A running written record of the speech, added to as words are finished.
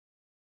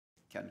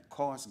can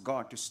cause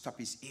God to stop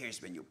his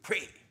ears when you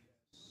pray.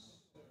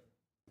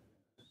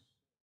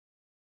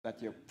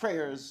 That your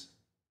prayers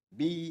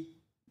be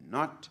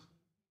not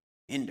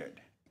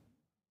hindered.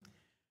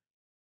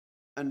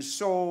 And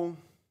so,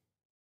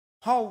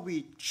 how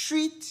we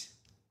treat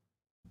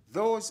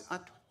those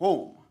at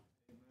home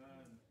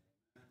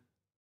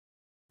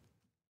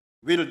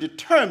will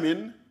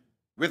determine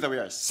whether we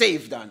are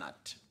saved or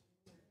not.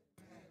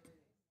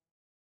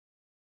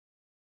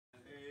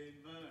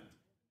 Amen.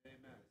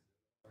 Amen.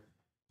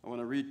 I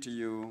want to read to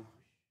you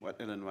what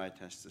Ellen White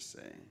has to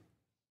say.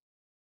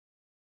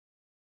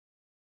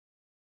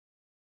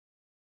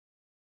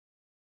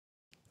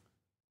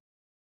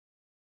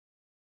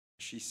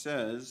 She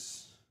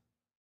says,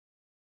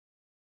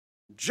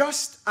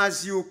 just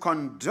as you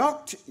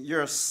conduct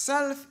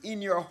yourself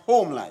in your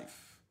home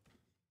life,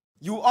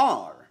 you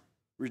are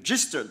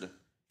registered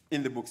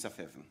in the books of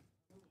heaven.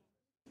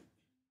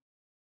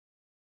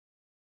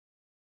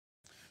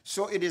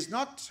 So it is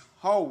not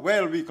how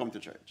well we come to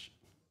church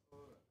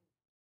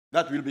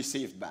that we'll be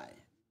saved by.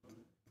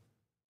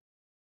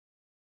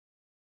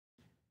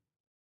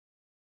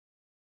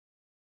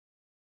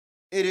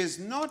 It is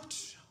not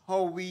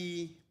how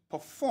we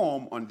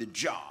perform on the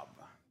job,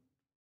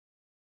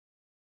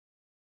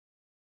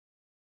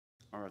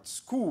 or at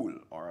school,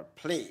 or at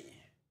play.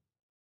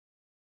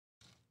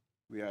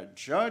 We are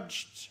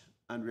judged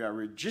and we are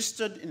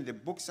registered in the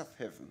books of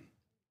heaven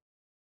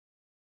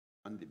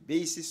on the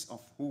basis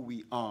of who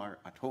we are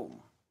at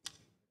home.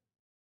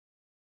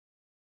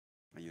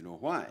 And you know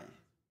why?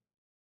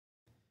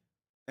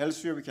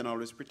 Elsewhere we can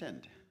always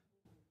pretend.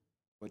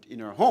 But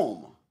in our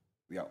home,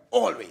 we are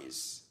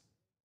always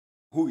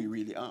who we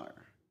really are.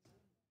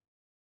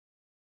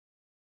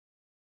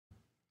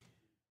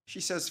 She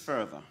says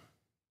further,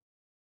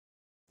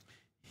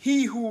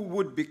 he who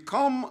would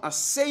become a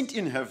saint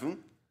in heaven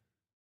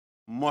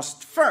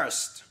must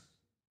first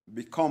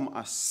become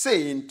a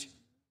saint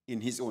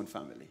in his own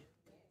family.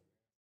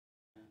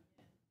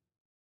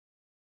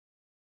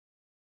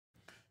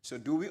 So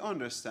do we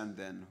understand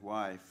then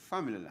why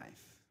family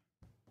life,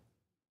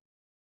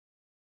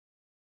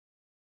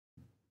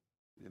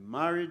 the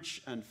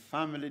marriage and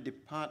family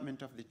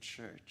department of the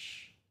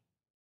church,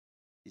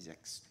 is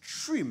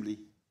extremely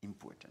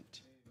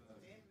important?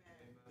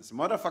 As a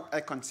matter of fact,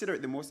 I consider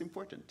it the most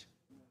important.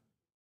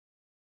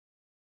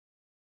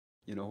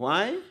 You know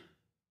why?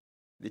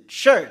 The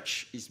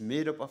church is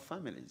made up of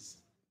families.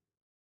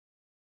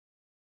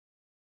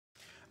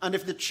 And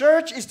if the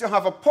church is to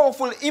have a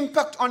powerful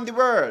impact on the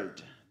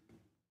world,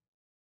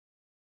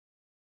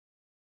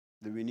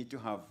 then we need to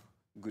have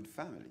good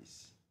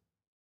families.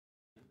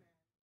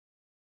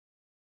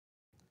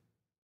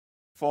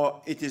 For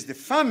it is the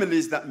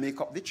families that make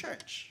up the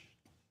church.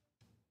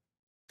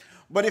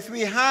 But if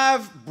we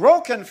have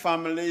broken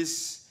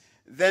families,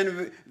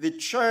 then the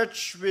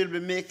church will be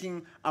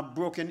making a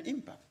broken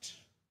impact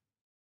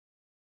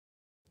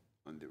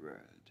on the world.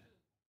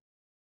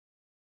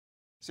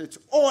 So it's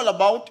all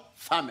about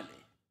family.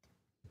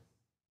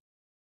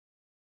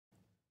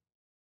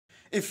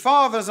 If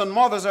fathers and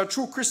mothers are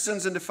true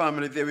Christians in the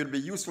family, they will be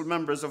useful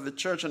members of the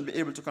church and be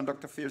able to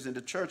conduct affairs in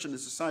the church and the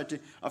society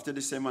after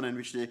the same manner in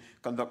which they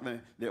conduct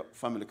their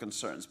family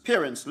concerns.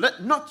 Parents,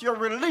 let not your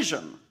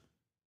religion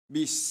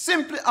be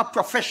simply a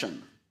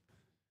profession,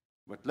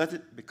 but let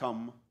it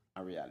become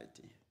a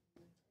reality.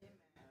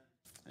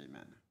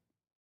 Amen.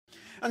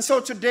 And so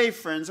today,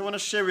 friends, I want to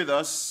share with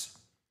us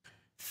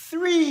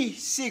 3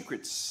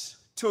 secrets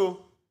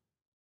to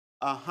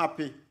a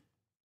happy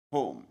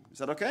home. Is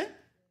that okay?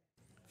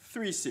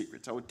 3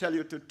 secrets. I would tell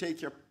you to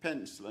take your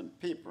pencil and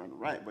paper and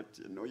write, but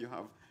you know you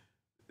have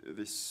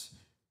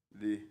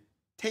the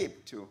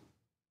tape to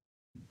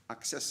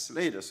access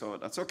later, so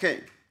that's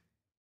okay.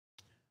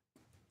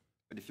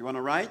 But if you want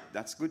to write,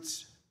 that's good.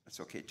 That's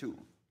okay too.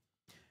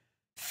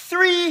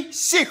 3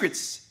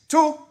 secrets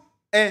to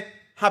a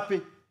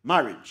happy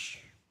marriage.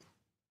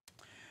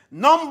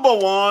 Number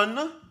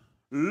 1,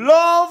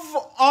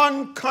 love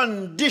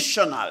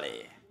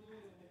unconditionally.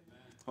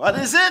 What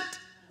is it?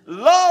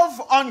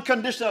 Love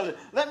unconditionally.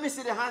 Let me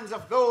see the hands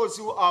of those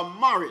who are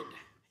married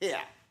here.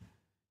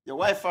 Your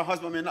wife or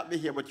husband may not be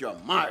here, but you are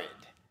married.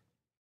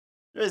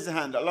 Raise the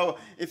hand.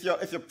 If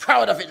you're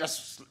proud of it,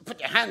 just put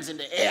your hands in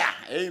the air.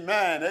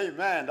 Amen,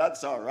 amen.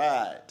 That's all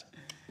right.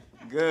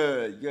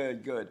 Good,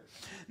 good, good.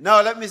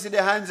 Now let me see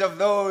the hands of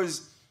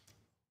those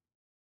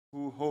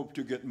who hope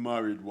to get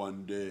married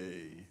one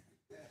day.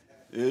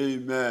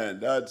 Amen.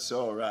 That's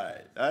all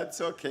right. That's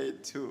okay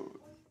too.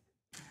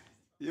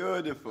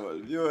 Beautiful,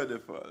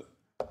 beautiful.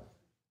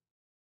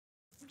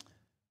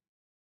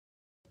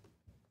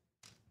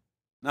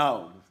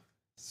 Now,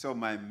 so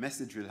my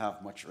message will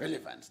have much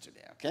relevance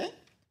today, okay?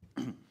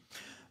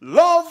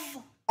 Love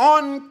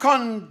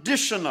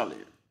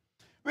unconditionally.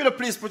 Will you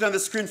please put on the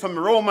screen from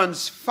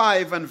Romans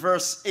 5 and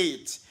verse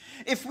 8.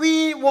 If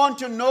we want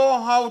to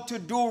know how to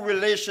do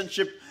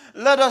relationship,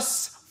 let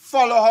us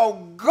follow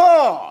how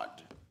God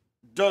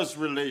does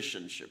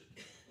relationship.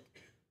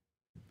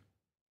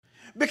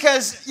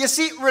 Because, you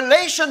see,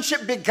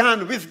 relationship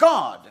began with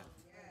God.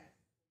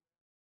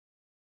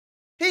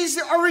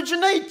 He's the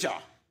originator.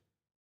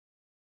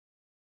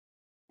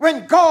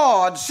 When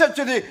God said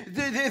to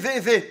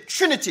the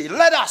Trinity,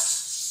 let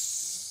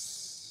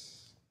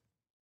us,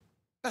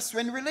 that's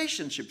when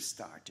relationships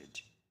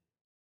started.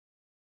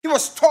 He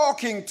was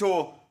talking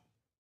to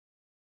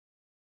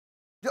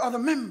the other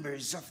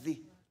members of the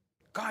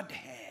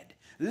Godhead.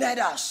 Let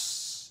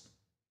us.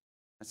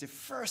 That's the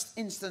first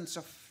instance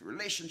of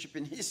relationship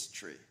in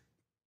history.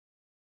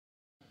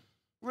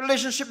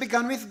 Relationship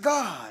began with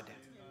God.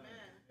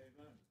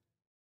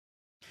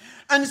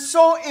 And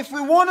so if we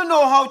want to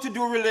know how to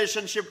do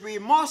relationship, we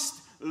must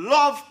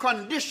love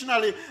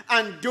conditionally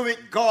and do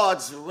it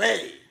God's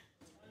way.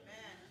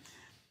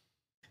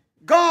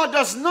 God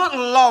does not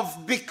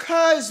love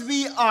because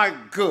we are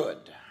good.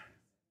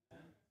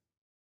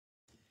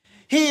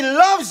 He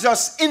loves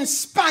us in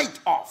spite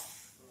of,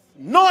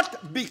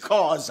 not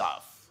because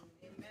of.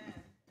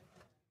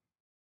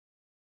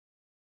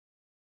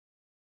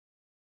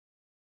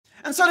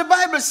 And so the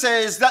Bible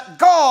says that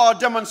God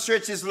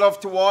demonstrates his love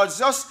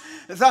towards us,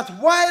 that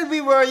while we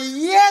were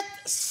yet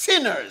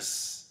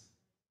sinners,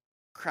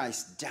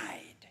 Christ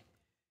died.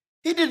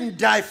 He didn't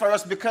die for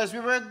us because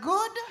we were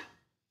good.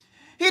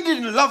 He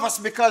didn't love us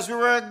because we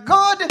were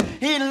good.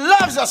 He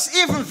loves us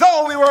even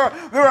though we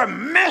were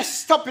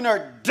messed up in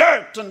our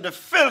dirt and the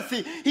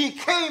filthy. He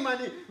came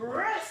and he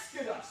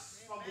rescued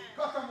us from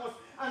the guttermost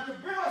and to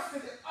bring us to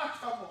the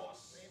uttermost.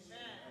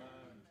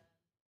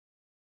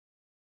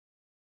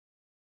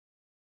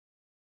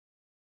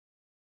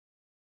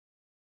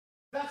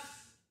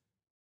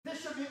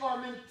 This should be our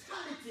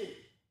mentality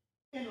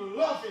in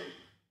loving.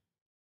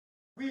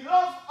 We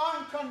love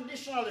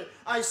unconditionally.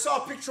 I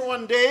saw a picture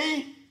one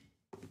day.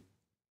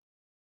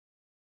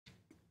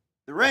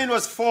 The rain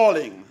was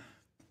falling.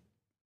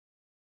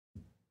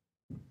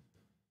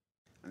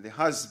 And the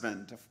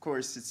husband, of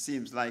course, it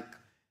seems like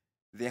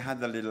they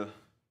had a little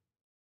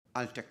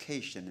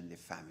altercation in the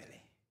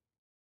family,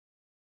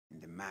 in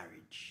the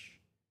marriage.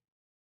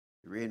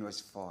 The rain was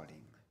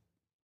falling.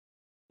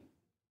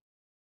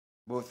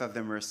 Both of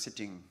them were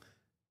sitting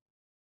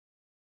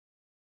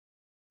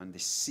on the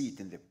seat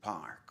in the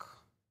park.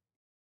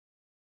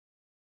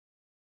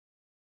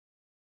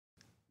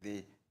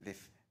 They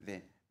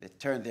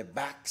turned their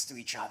backs to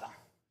each other.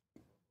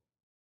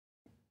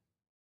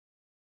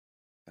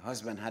 The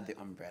husband had the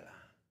umbrella,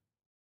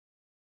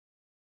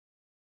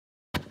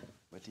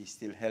 but he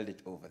still held it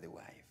over the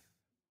wife.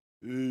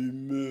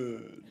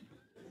 Amen.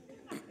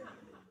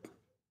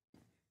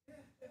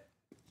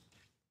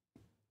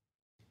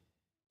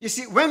 You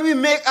see, when we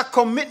make a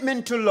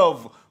commitment to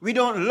love, we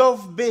don't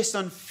love based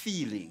on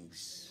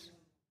feelings.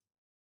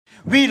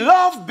 We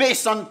love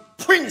based on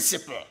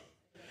principle.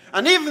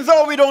 And even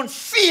though we don't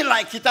feel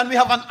like it and we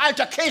have an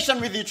altercation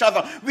with each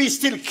other, we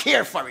still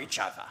care for each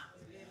other.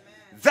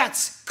 Amen.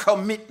 That's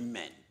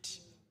commitment.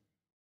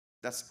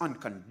 That's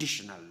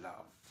unconditional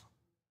love.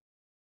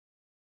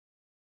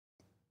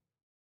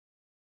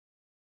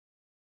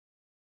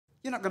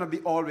 You're not going to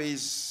be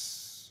always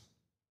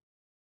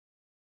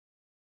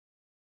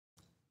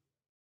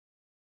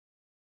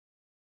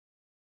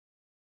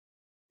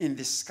in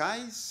the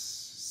skies,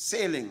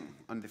 sailing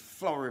on the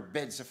flowery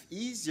beds of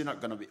ease. You're not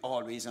going to be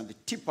always on the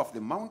tip of the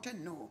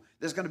mountain. No,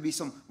 there's going to be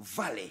some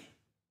valley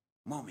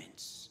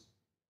moments.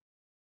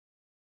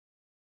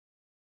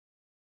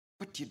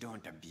 But you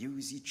don't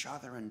abuse each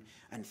other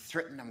and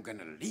threaten, I'm going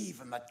to leave,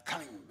 I'm not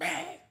coming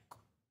back.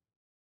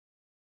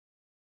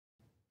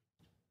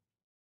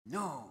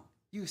 No,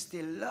 you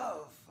still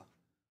love,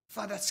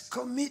 for that's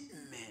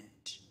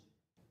commitment.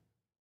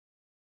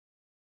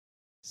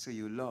 So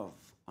you love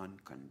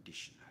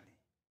unconditionally.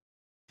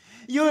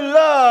 You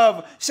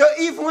love, so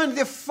even when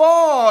the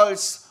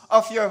faults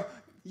of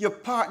your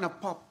partner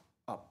pop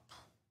up,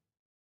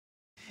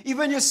 even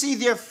when you see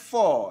their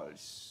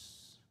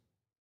faults,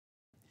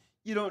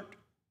 you don't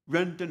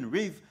rant and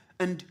rave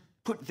and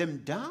put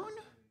them down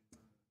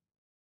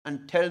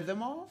and tell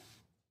them off.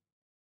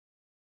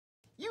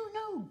 You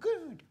know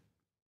good.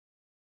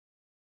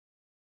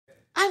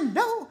 I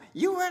know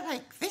you were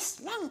like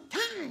this long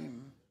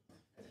time.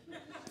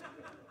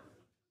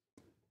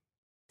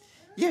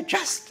 You're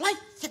just like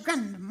your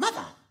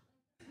grandmother.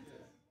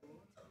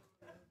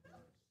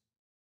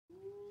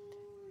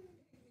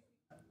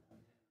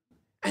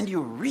 And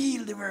you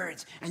reel the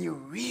words, and you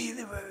reel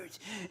the words,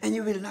 and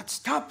you will not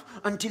stop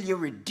until you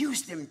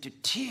reduce them to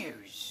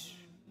tears.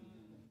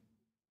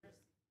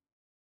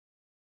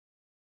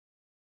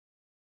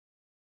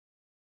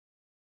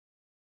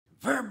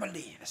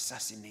 Verbally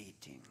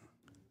assassinating.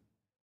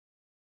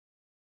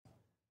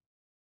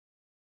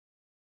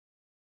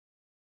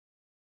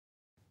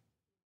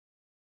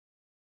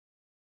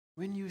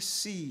 When you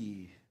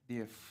see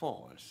their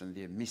faults and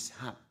their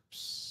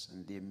mishaps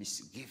and their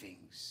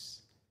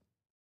misgivings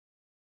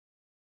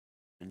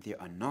and their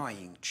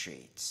annoying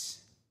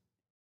traits,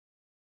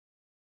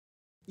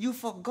 you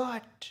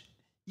forgot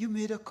you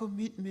made a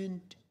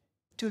commitment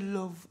to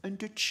love and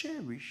to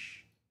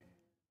cherish.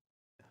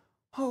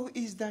 How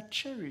is that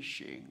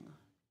cherishing?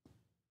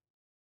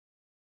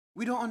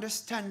 We don't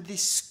understand the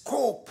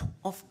scope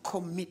of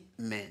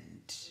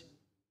commitment.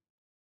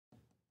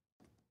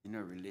 in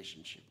a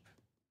relationship.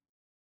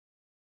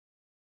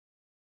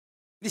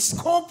 The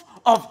scope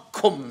of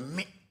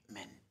commitment.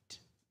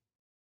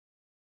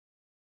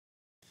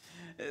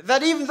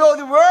 That even though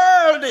the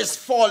world is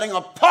falling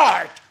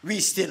apart, we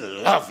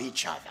still love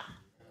each other.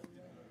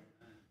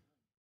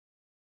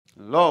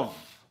 Love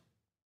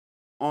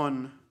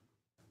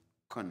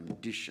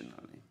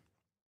unconditionally.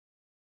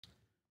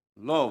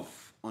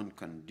 Love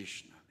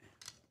unconditionally.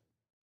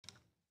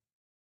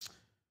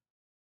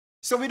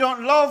 So we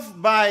don't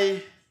love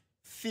by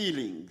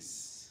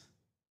feelings.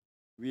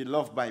 We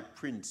love by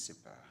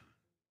principle.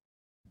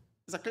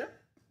 Is that clear?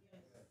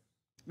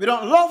 We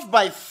don't love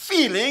by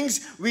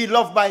feelings. We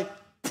love by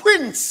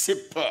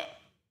principle.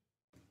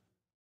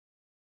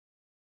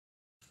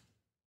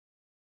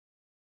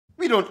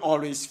 We don't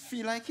always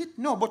feel like it.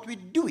 No, but we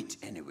do it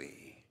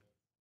anyway.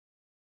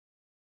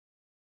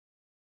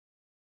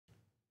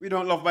 We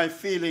don't love by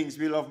feelings.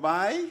 We love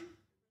by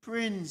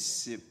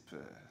principle.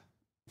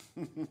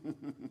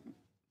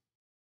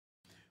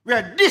 We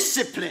are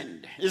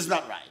disciplined. Is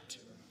that right?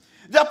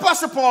 The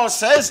Apostle Paul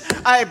says,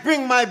 I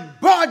bring my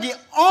body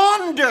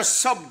under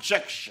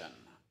subjection.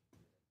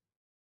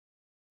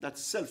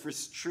 That's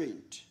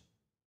self-restraint.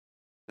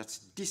 That's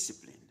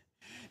discipline.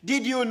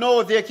 Did you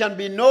know there can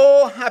be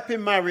no happy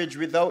marriage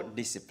without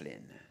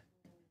discipline?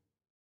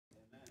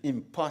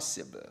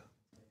 Impossible.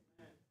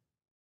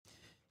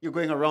 You're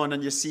going around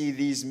and you see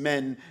these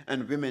men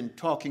and women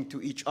talking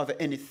to each other,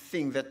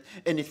 anything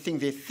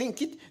they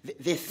think it,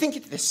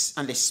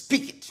 and they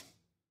speak it.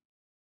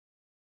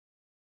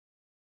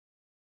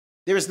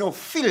 There is no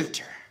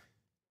filter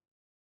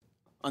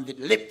on the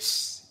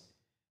lips.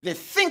 They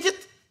think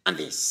it and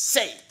they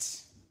say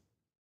it.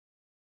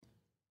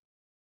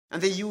 And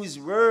they use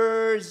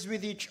words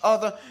with each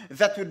other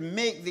that would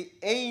make the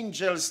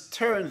angels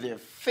turn their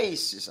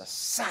faces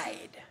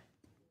aside.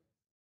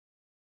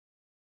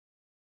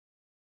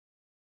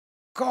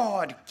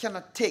 God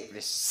cannot take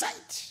the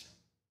sight.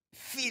 He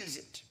feels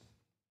it.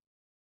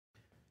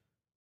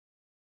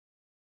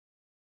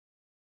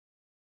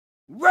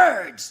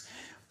 Words.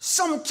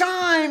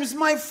 Sometimes,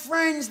 my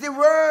friends, the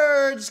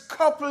words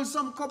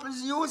some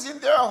couples use in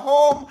their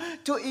home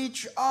to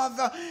each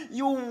other,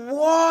 you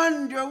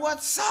wonder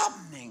what's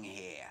happening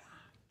here.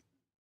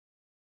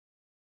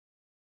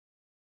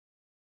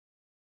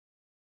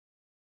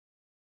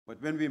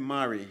 But when we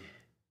marry,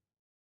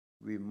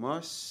 we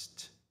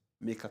must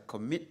make a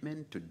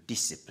commitment to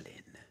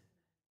discipline.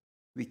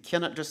 We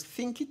cannot just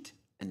think it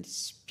and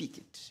speak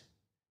it.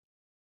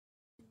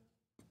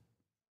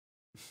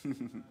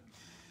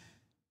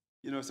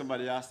 You know,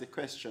 somebody asked the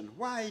question,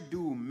 why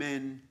do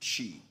men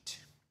cheat?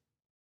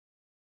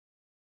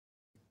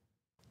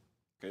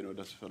 Okay, you know,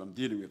 that's what I'm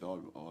dealing with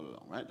all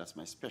along, right? That's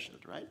my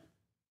specialty, right?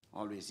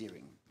 Always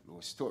hearing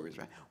those stories,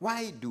 right?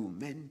 Why do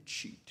men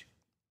cheat?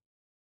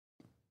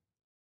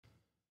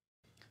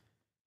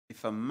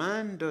 If a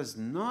man does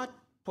not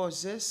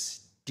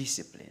possess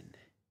discipline,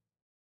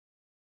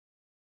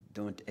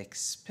 don't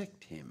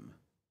expect him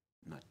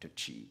not to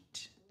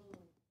cheat.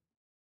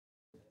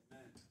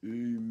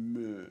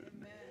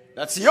 Amen.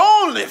 That's the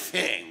only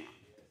thing.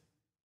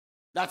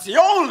 That's the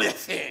only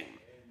thing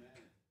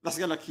that's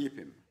going to keep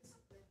him.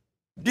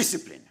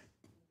 Discipline.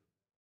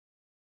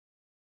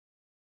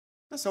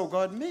 That's how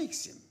God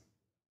makes him.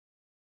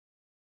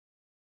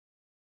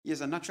 He has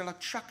a natural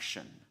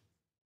attraction.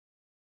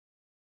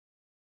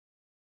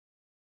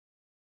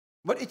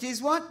 But it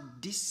is what?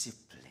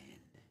 Discipline.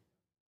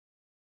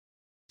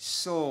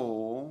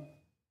 So,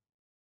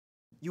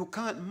 you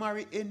can't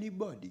marry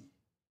anybody.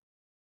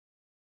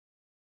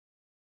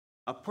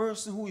 A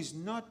person who has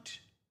not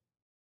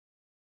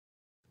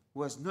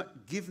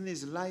given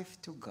his life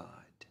to God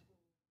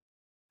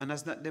and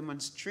has not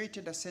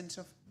demonstrated a sense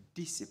of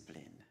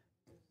discipline,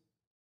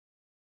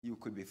 you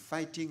could be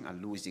fighting a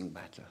losing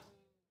battle.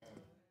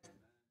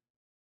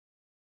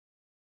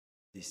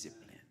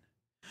 Discipline.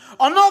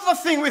 Another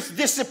thing with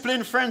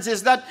discipline, friends,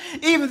 is that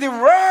even the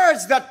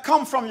words that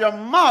come from your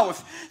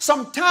mouth,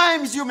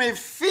 sometimes you may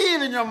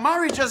feel in your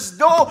marriage as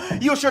though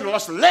you should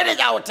just let it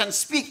out and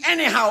speak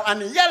anyhow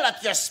and yell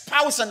at your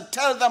spouse and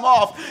tell them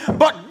off.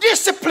 But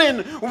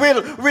discipline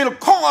will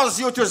cause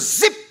you to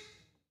zip.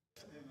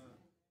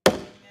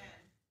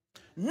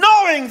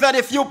 Knowing that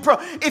if you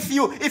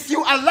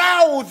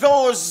allow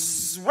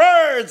those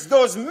words,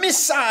 those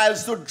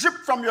missiles to drip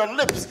from your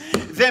lips,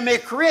 they may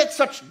create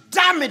such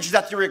damage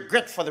that you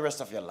regret for the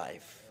rest of your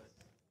life.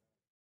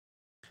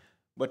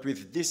 But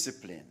with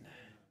discipline,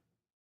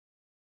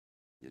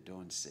 you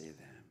don't say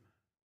them.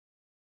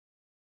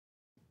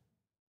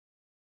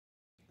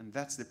 And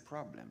that's the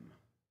problem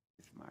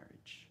with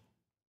marriage.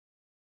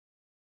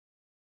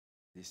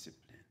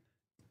 Discipline.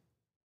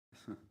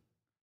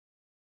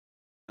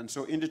 And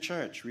so in the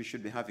church, we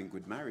should be having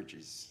good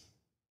marriages.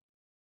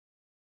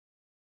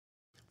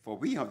 For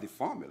we have the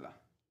formula.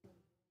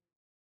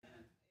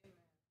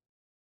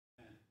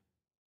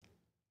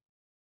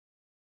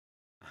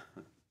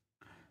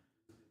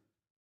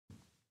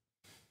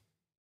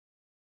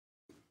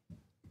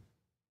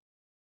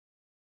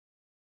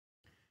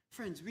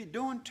 Friends, we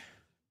don't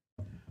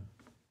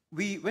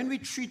when we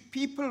treat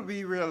people,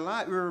 we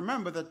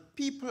remember that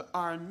people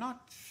are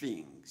not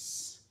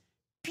things.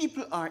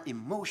 People are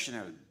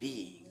emotional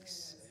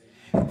beings.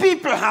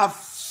 People have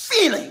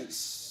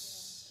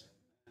feelings.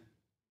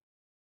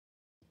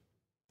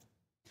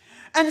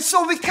 And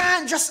so we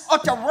can't just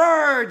utter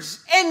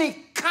words,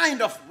 any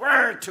kind of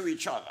word to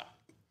each other.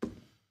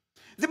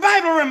 The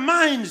Bible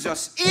reminds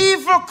us,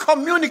 evil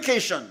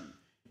communication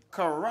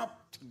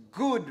corrupt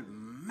good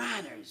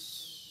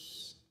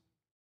manners.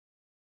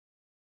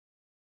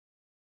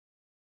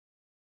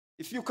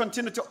 If you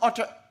continue to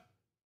utter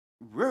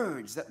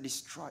words that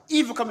destroy,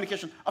 evil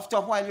communication, after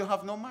a while you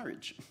have no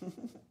marriage.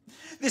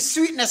 The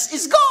sweetness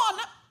is gone.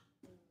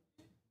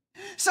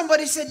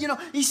 Somebody said,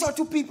 he saw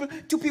two people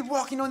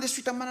walking on the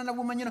street, a man and a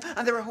woman,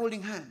 and they were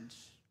holding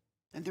hands.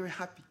 And they were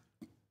happy.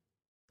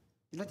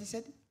 You know what he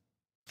said?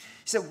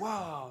 He said,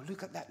 wow,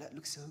 look at that. That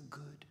looks so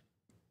good.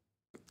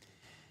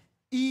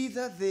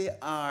 Either they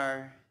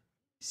are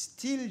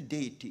still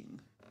dating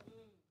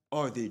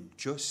or they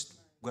just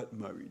got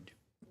married.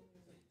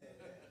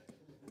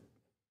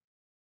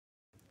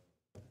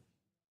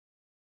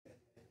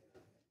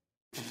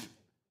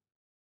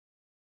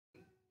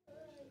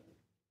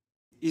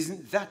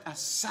 Isn't that a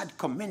sad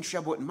commentary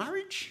about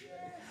marriage?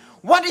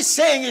 What he's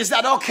saying is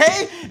that,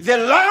 okay, the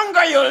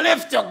longer you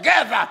live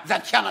together,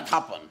 that cannot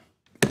happen.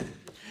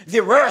 The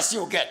worse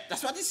you get.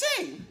 That's what he's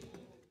saying.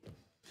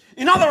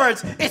 In other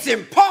words, it's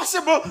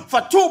impossible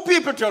for two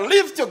people to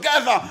live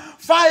together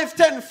 5,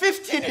 10,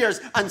 15 years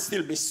and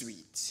still be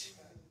sweet.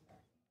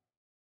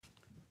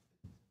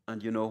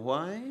 And you know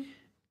why?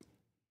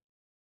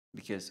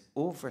 Because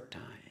over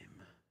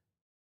time,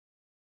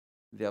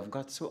 they have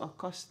got so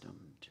accustomed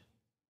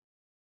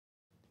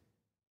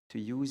to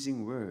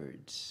using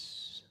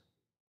words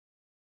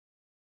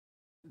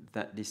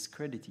that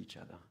discredit each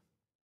other.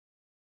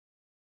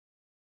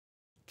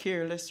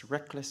 Careless,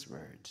 reckless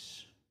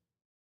words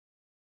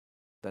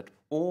that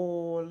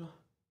all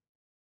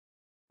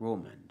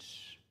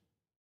romance,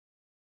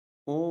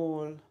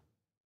 all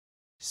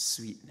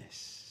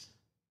sweetness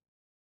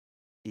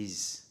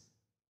is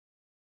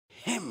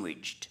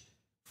hemorrhaged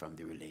from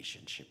the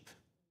relationship.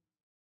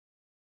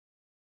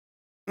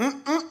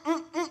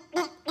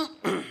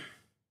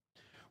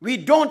 We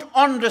don't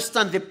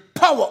understand the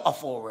power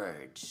of our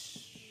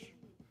words.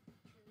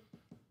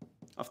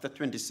 After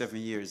 27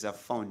 years, I've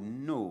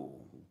found no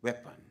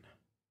weapon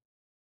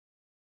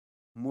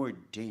more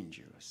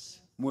dangerous,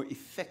 more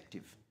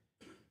effective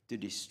to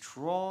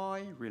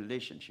destroy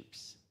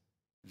relationships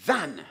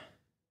than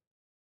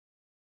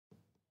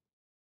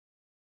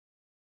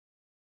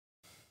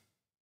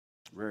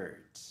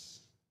words.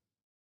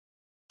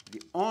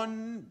 The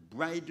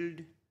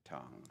unbridled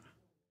tongue.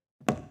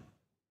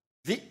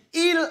 The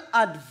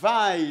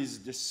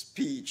ill-advised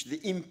speech, the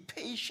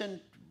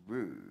impatient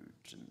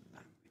words and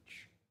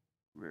language.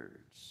 Words.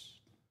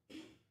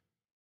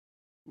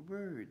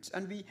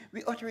 And we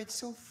utter it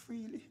so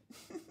freely.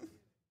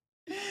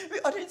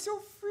 We utter it so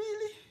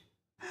freely.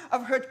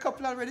 I've heard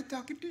couple already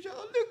talking to each other.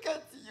 Look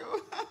at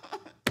you.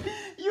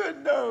 You're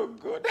no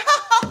good.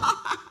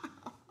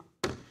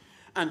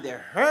 And they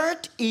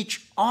hurt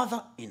each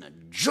other in a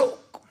joke.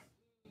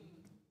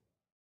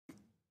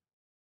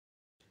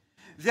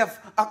 They've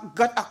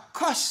got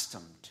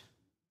accustomed,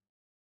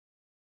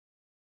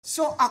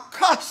 so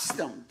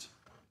accustomed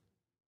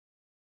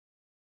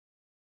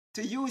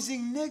to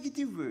using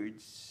negative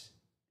words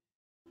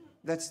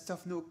that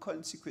stuff no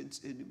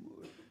consequence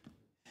anymore.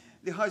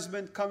 The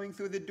husband coming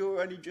through the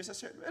door and he just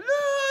said,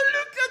 "Oh,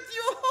 look at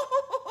you!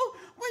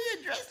 Why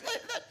you dressed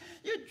like that?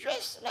 You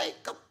dressed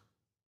like a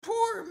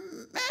poor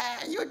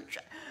man."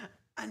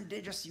 And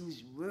they just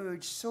use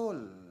words so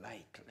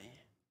lightly.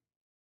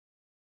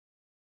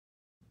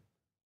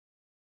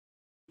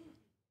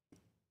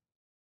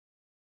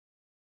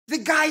 The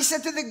guy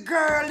said to the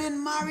girl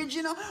in marriage,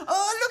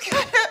 "Oh, look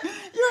at her.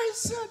 You're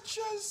such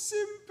a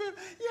simple,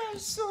 you're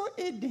so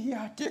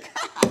idiotic."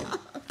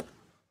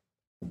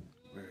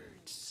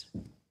 Words.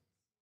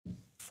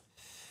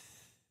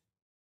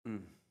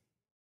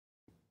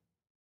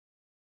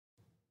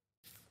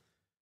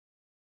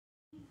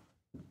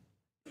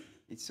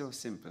 It's so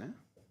simple, eh?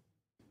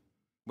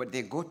 But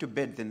they go to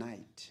bed the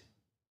night.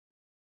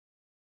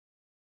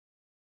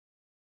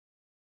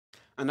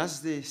 And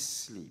as they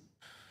sleep,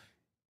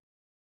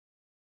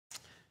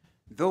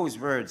 those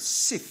words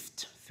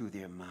sift through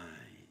their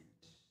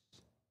minds.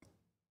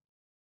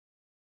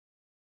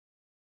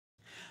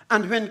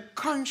 And when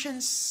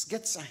conscience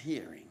gets a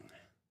hearing,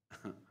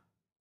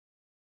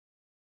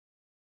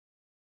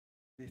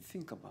 they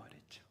think about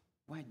it.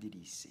 Why did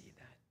he say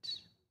that?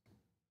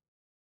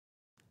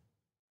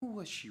 Who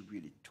was she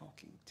really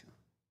talking to?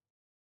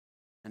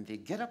 And they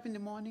get up in the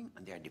morning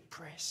and they are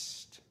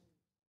depressed.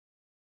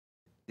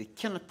 They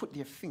cannot put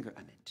their finger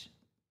on it.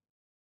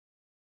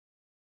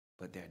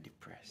 But they're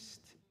depressed.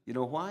 You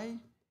know why?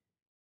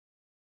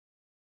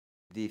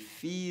 They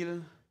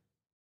feel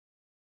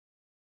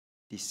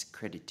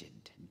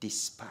discredited,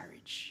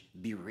 disparaged,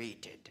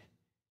 berated,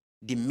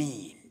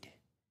 demeaned,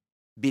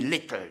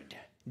 belittled,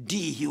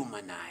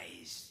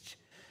 dehumanized.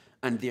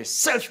 and their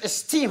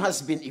self-esteem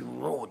has been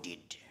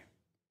eroded.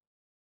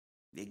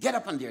 They get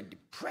up and they're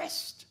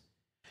depressed.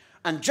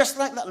 And just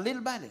like that,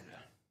 little by little,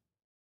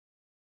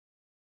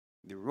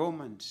 the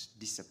romance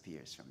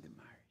disappears from the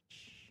marriage.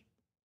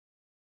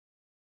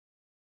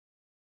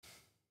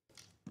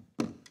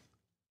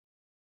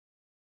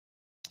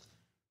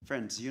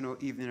 Friends, you know,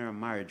 even in our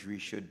marriage, we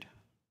should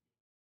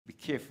be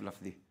careful of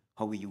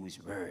how we use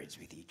words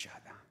with each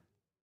other.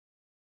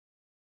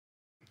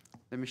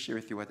 Let me share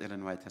with you what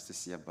Ellen White has to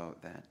say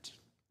about that.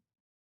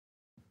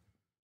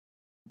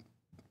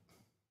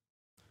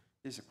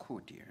 There's a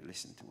quote here.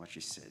 Listen to what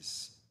she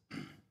says.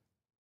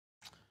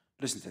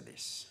 Listen to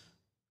this.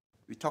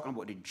 We're talking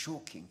about the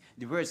joking.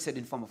 The word said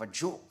in form of a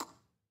joke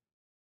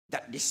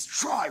that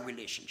destroy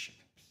relationships.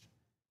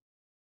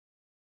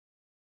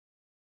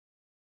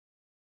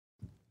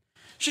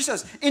 She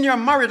says, in your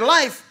married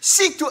life,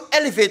 seek to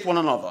elevate one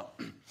another.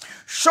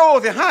 Show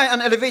the high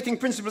and elevating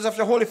principles of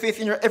your holy faith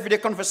in your everyday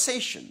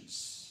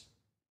conversations.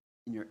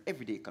 In your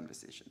everyday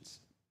conversations.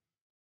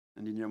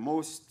 And in your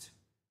most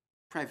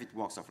private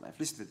walks of life.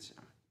 Listen to this.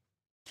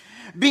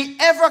 Be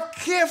ever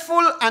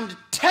careful and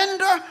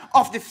tender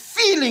of the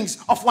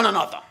feelings of one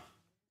another.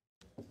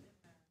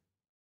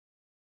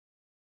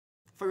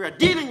 For we are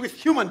dealing with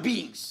human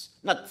beings,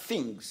 not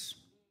things.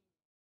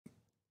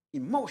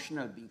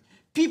 Emotional beings.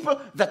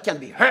 People that can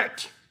be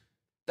hurt,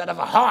 that have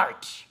a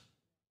heart,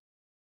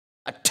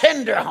 a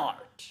tender heart.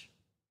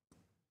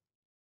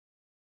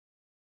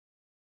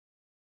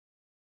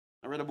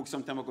 I read a book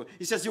some time ago.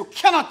 He says you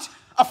cannot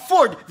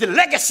afford the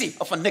legacy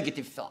of a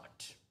negative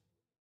thought.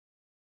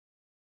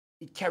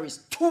 It carries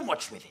too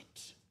much with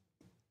it.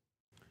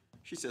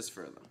 She says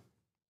further.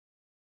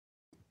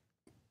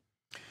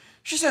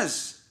 She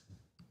says,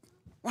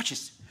 watch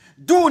this.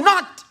 Do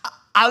not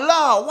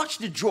allow, watch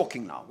the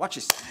joking now, watch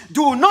this.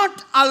 Do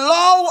not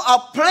allow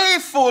a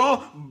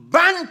playful,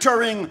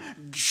 bantering,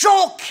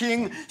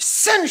 joking,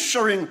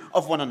 censuring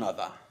of one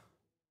another.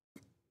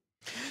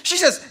 She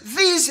says,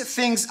 these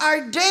things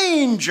are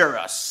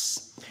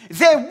dangerous.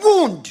 They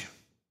wound.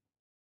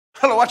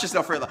 Hello, watch this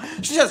now further.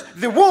 She says,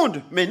 the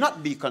wound may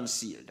not be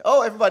concealed.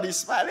 Oh, everybody's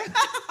smiling.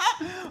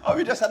 Oh,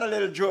 we just had a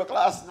little joke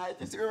last night.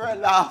 We were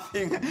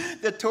laughing.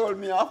 They told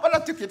me off, but I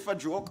took it for a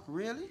joke.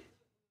 Really?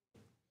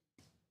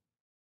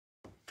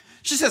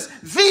 She says,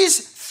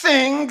 these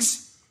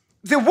things,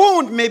 the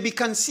wound may be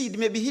concealed,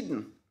 may be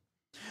hidden.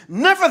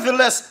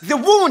 Nevertheless, the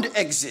wound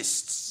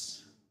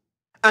exists.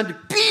 And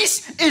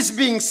peace is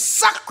being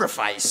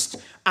sacrificed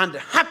and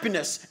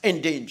happiness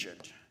endangered.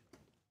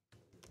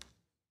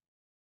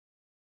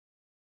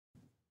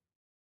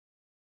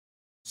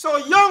 So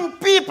young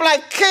people, I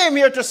came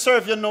here to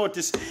serve your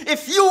notice.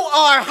 If you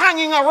are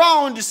hanging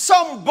around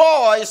some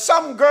boy,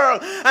 some girl,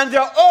 and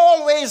they're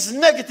always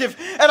negative,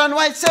 Ellen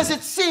White says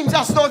it seems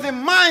as though the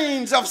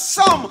minds of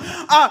some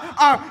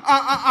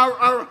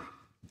are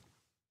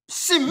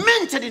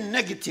cemented in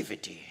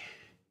negativity.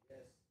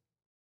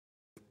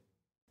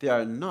 They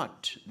are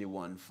not the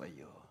one for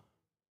you.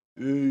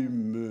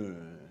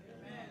 Amen.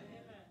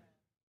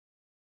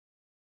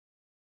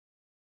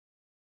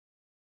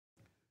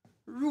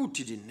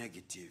 Rooted in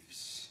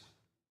negatives.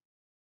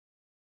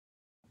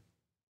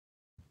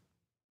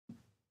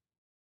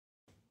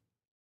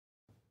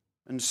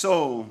 And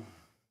so,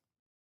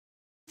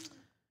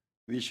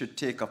 we should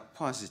take a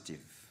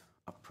positive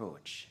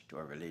approach to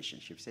our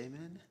relationships.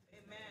 Amen?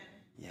 Amen.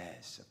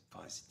 Yes, a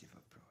positive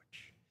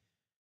approach.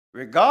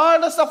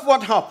 Regardless of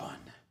what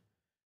happened,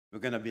 we're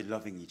going to be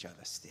loving each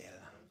other still.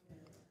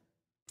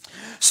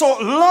 So,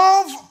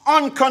 love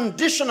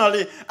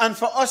unconditionally, and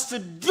for us to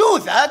do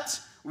that,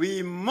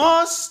 we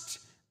must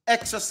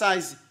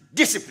exercise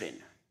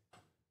discipline.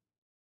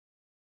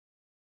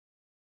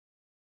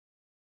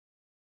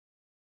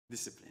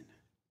 Discipline.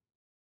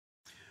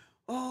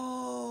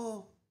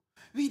 Oh,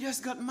 we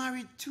just got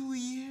married 2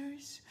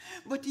 years,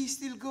 but he's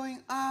still going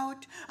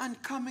out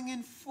and coming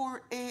in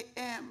 4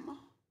 a.m.,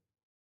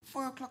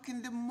 4 o'clock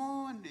in the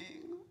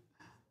morning.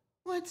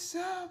 What's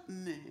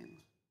happening?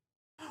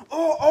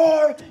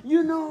 Or,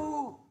 you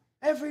know,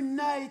 every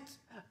night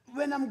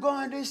when I'm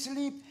going to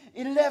sleep,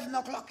 11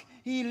 o'clock,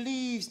 he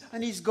leaves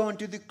and he's going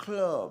to the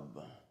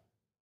club.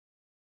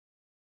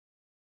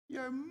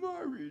 You're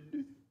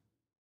married.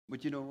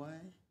 But you know why?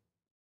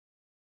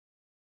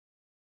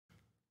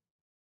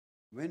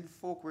 When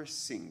folk were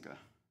single,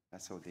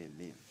 that's how they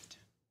lived.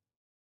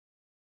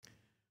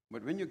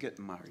 But when you get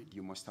married,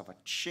 you must have a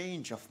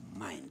change of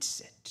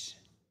mindset.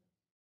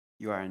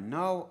 You are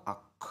now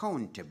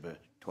accountable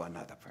to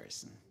another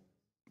person.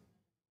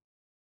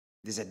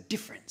 There's a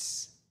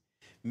difference.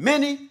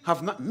 Many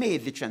have not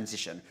made the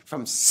transition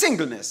from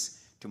singleness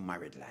to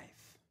married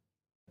life.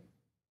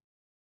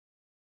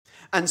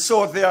 And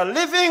so they are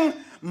living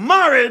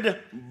married,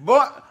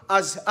 but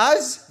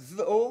as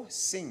though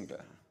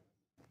single.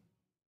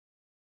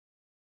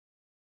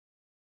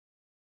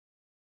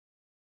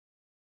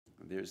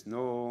 There's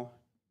no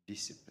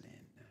discipline.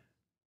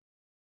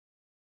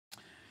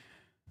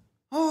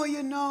 Oh,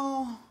 you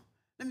know,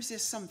 let me say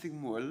something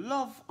more.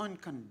 Love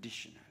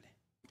unconditionally.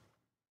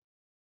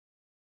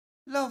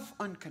 Love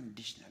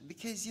unconditional.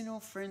 Because, you know,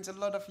 friends, a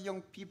lot of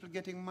young people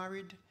getting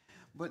married,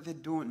 but they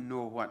don't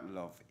know what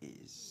love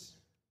is.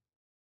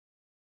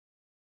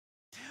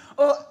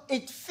 Oh,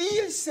 it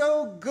feels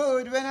so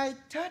good when I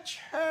touch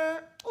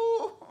her.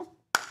 Oh,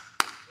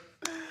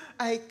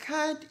 I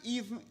can't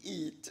even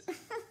eat.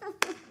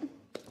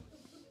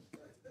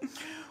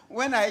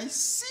 When I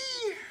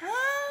see her,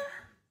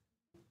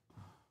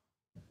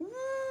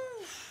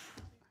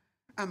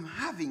 I'm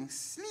having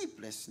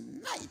sleepless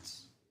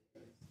nights.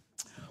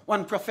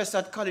 One professor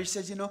at college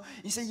says, you know,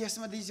 he said, yes,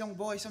 some of these young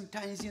boys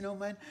sometimes, you know,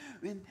 man,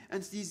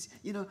 and these,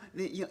 you know,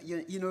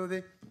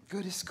 they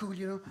go to school,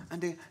 you know, and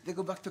they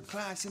go back to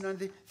class, you know, and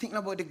they think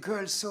about the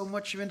girls so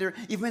much even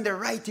when they're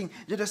writing,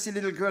 they just see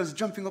little girls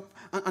jumping up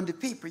on the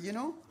paper, you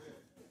know.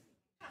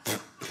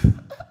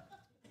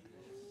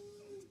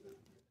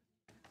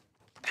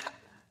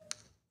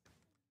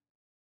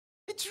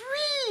 It's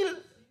real.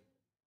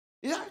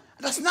 Yeah,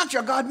 that's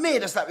natural. God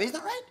made us that way, isn't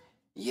that right?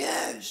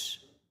 Yes.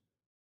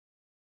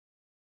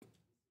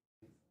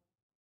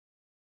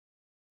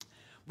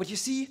 But you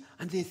see,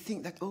 and they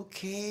think that,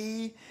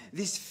 okay,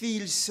 this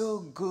feels so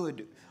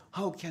good.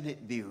 How can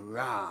it be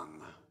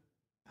wrong?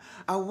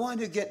 I want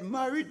to get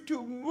married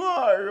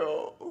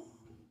tomorrow.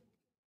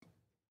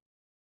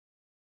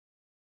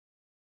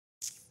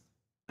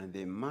 And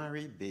they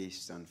marry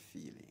based on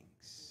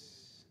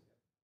feelings.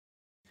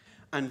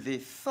 And they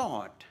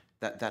thought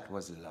that that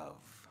was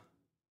love.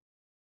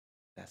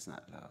 That's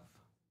not love.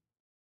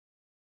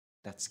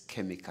 That's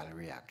chemical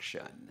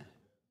reaction.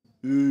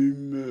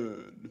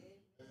 Amen.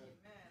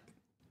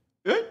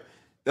 Right?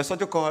 That's what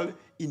you call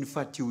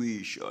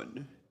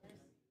infatuation.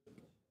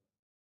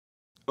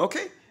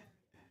 Okay?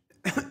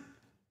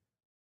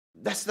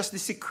 That's the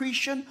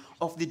secretion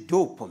of the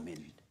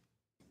dopamine.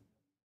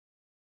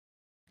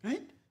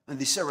 Right? And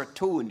the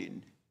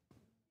serotonin.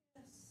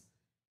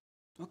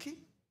 Okay?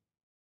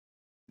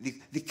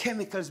 The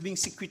chemicals being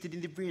secreted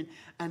in the brain,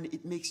 and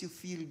it makes you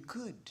feel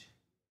good.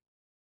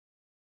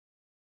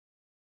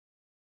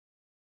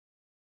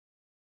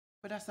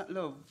 But that's not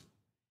love.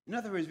 In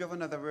other words, we have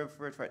another word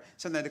for it.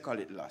 Sometimes they call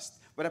it lust.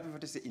 But I prefer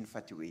to say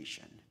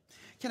infatuation.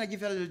 Can I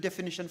give you a little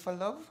definition for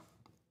love?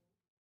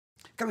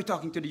 Can we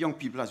talking to the young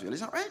people as well? Is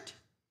that right?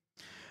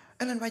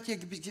 Ellen White here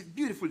gives a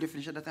beautiful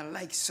definition that I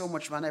like so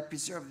much, man. I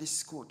preserve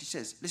this quote. She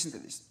says, listen to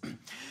this.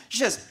 She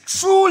says,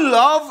 true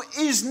love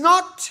is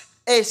not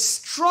a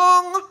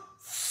strong,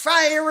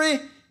 fiery,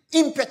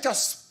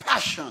 impetuous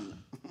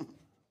passion.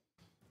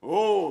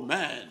 Oh,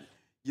 man.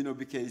 You know,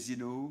 because, you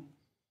know,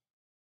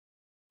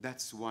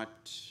 that's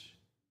what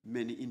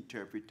many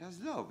interpret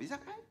as love. Is that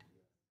right?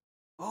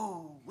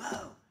 Oh,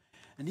 wow.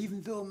 And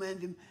even though,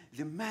 man,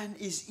 the man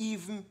is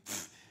even,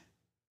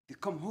 they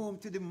come home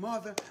to the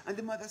mother, and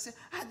the mother says,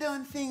 I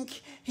don't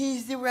think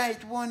he's the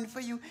right one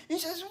for you. He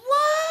says,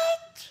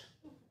 what?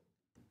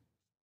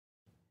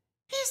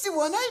 He's the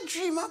one I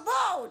dream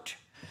about.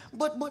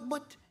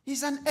 But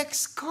he's an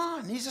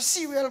ex-con. He's a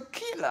serial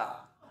killer.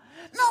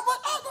 No, but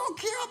I don't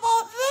care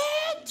about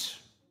that.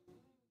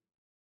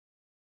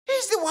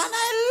 He's the one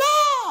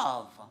I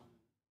love.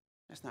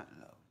 That's not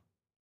love.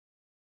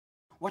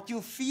 What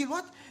you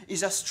feel,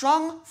 is a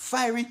strong,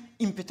 fiery,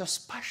 impetuous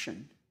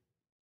passion.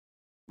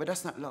 But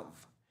that's not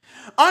love.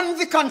 On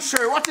the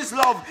contrary, what is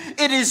love?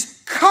 It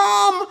is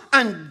calm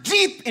and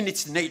deep in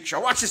its nature.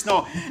 Watch this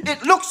now.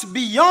 It looks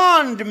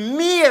beyond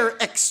mere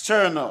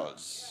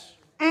externals.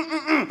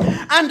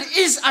 And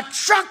is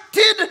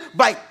attracted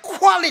by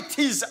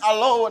qualities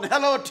alone.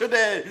 Hello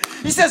today.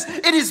 He says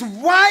it is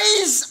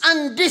wise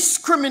and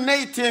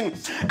discriminating,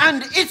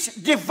 and its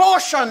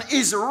devotion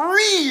is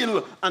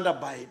real and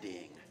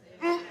abiding.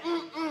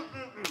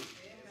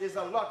 There's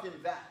a lot in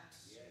that.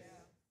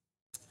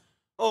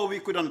 Oh, we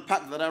could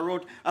unpack that.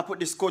 I put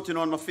this quote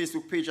on my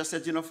Facebook page. I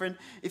said, you know, friend,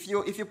 if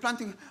you plan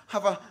to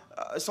have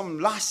some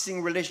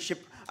lasting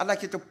relationship, I'd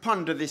like you to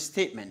ponder this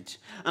statement.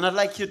 And I'd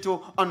like you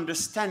to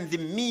understand the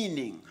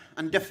meaning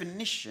and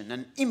definition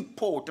and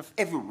import of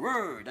every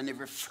word and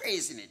every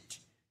phrase in it.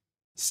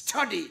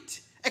 Study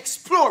it.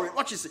 Explore it.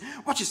 Watch this.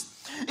 Watch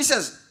this. It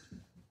says,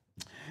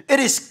 it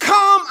is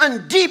calm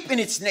and deep in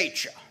its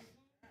nature.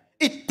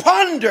 It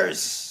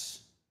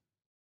ponders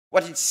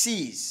what it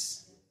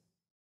sees.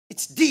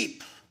 It's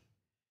deep.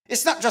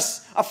 It's not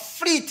just a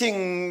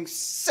fleeting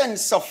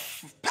sense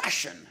of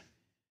passion.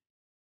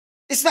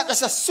 It's not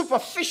just a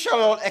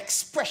superficial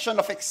expression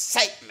of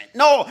excitement.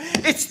 No,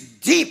 it's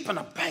deep and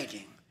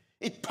abiding.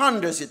 It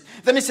ponders it.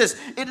 Then it says,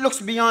 it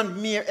looks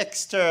beyond mere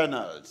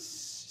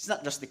externals. It's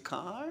not just the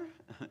car.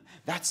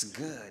 That's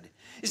good.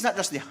 It's not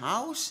just the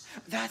house.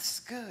 That's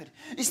good.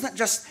 It's not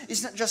just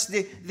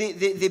the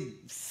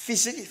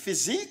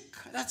physique.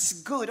 That's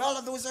good. All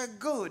of those are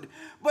good.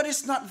 But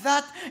it's not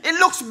that. It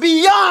looks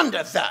beyond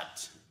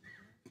that.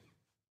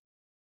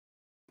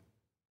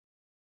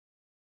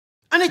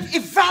 And it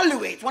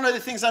evaluates. One of the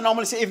things I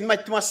normally say, even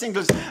to my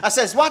singles, I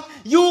says, what?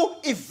 You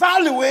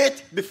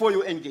evaluate before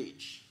you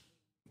engage.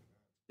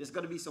 There's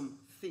got to be some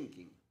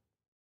thinking.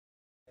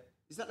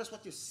 It's not just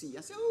what you see.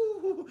 I say,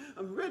 oh,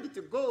 I'm ready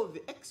to go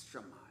the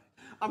extra mile.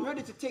 I'm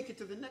ready to take it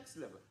to the next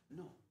level.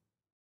 No.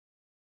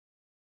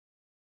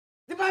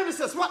 The Bible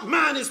says, what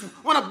man is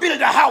want to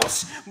build a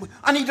house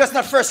and he does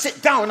not first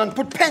sit down and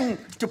put pen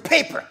to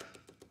paper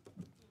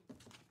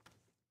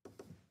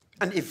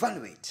and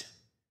evaluate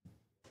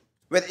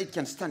whether it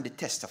can stand the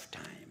test of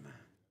time.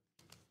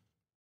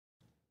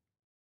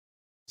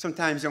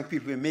 Sometimes young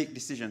people will make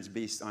decisions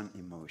based on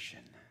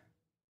emotion.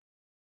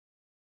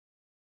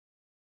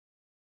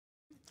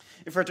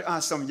 If I were to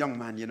ask some young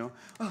man,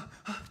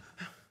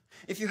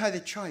 if you had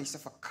a choice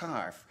of a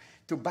car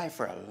to buy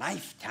for a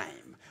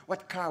lifetime,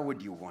 what car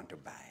would you want to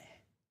buy?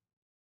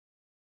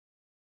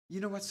 You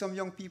know what some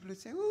young people would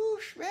say? Oh,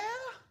 well.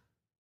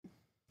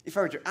 If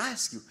I were to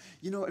ask you,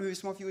 you know what maybe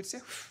some of you would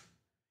say?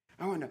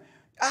 I want to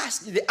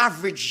ask the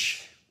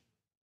average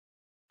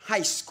high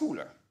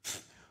schooler,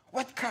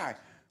 what car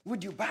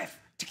would you buy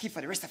to keep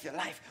for the rest of your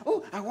life?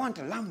 Oh, I want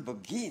a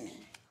Lamborghini.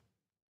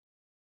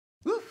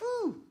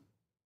 Woohoo!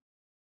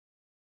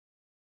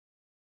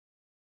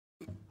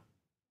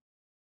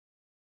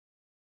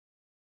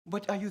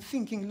 But are you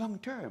thinking long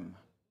term?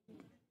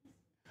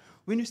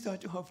 When you start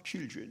to have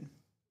children,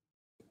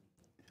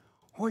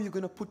 how are you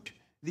going to put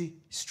the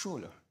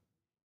stroller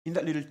in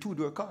that little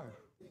two-door car?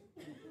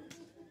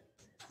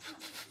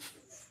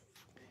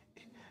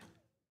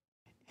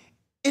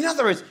 In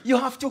other words, you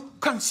have to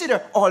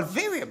consider all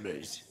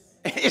variables.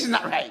 Isn't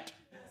that right?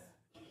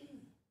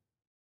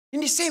 In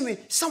the same way,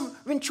 some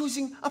when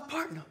choosing a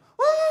partner,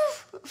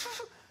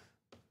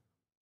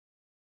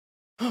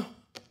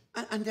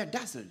 and they're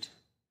dazzled.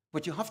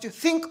 But you have to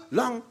think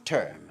long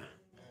term.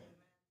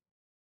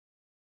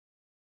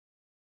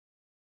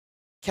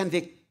 Can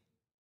they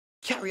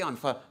carry on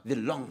for the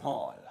long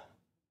haul?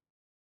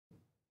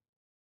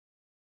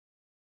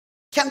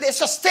 Can they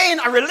sustain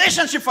a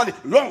relationship for the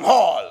long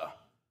haul?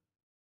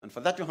 And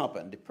for that to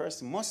happen, the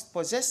person must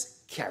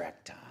possess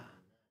character.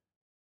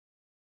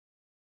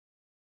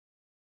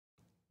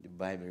 The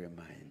Bible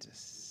reminds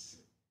us.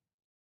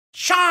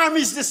 Charm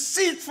is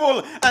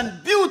deceitful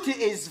and beauty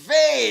is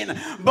vain,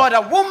 but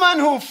a woman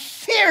who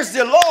fears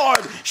the Lord,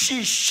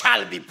 she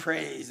shall be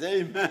praised.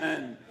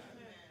 Amen.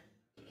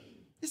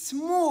 It's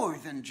more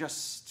than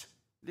just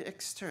the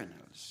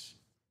externals.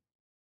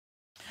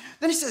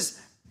 Then he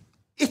says,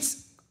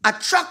 it's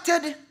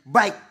attracted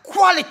by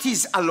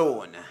qualities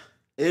alone.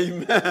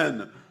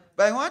 Amen.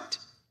 By what?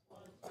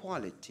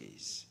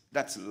 Qualities.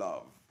 That's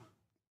love.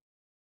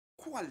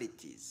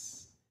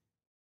 Qualities.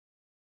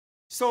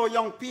 So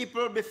young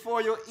people,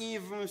 before you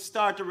even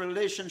start a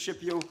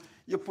relationship,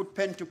 you put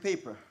pen to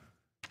paper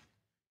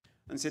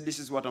and say, this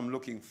is what I'm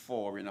looking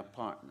for in a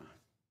partner.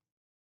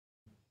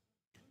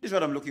 This is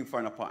what I'm looking for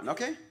in a partner,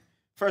 okay?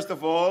 First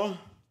of all,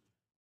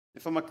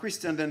 if I'm a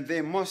Christian, then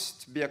they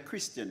must be a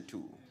Christian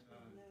too.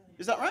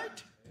 Is that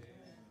right?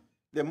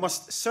 They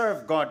must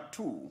serve God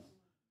too.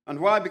 And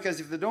why? Because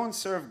if they don't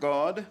serve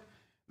God,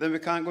 then we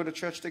can't go to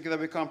church together,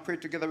 we can't pray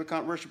together, we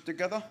can't worship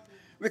together,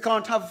 we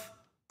can't have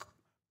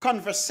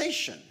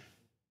conversation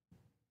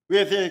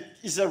where there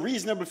is a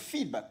reasonable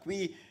feedback.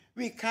 We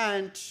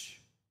can't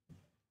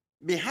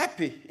be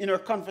happy in our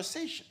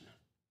conversation.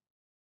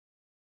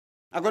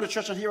 I go to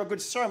church and hear a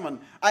good sermon.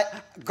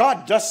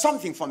 God does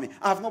something for me.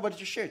 I have nobody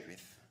to share it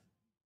with.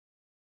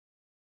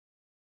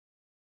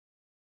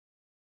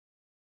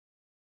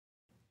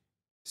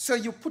 So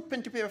you put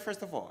pen to paper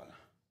first of all.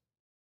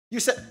 You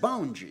set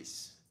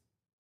boundaries.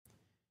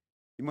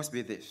 It must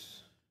be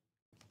this.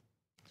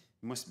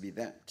 It must be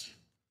that.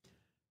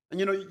 And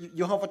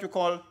you have what we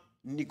call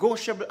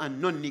negotiable and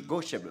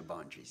non-negotiable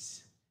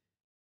boundaries.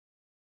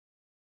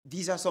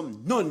 These are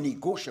some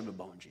non-negotiable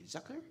boundaries. Is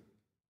that clear?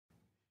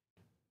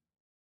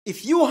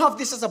 If you have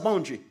this as a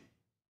boundary,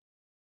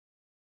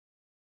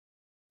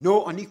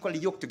 no unequally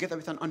yoked together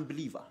with an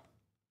unbeliever.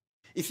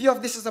 If you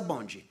have this as a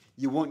boundary,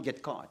 you won't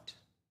get caught.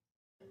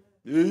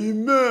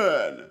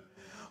 Amen.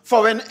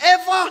 For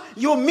whenever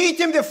you meet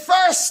him the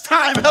first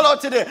time, hello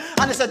today,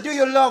 and he said, do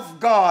you love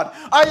God?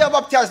 Are you a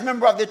baptized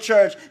member of the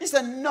church? He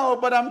said, no,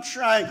 but I'm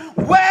trying.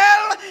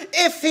 Well,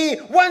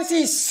 once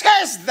he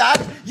says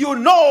that, you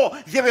know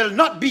there will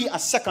not be a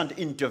second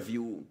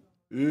interview.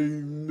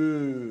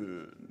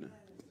 Amen.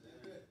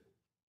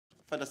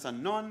 For that's a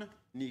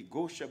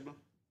non-negotiable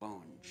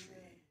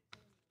boundary.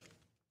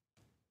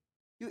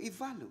 You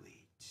evaluate.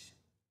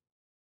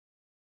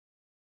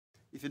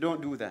 If you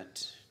don't do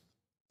that,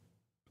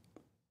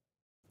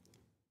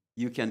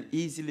 you can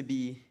easily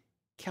be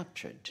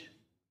captured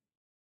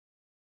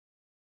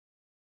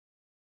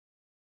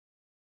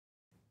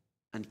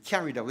and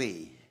carried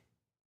away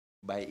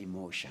by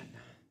emotion.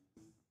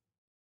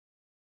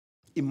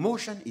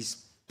 Emotion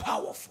is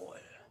powerful.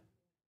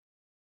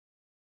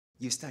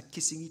 You start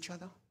kissing each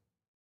other.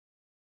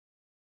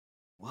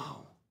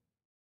 Wow.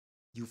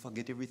 You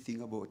forget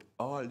everything about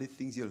all the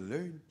things you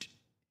learned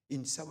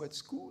in Sabbath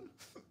school.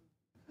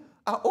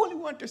 I only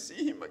want to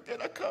see him again.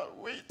 I can't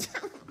wait.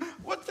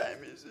 What time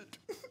is it?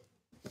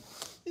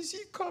 Is he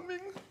coming?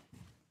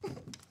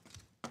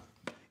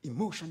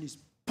 Emotion is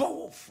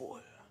powerful.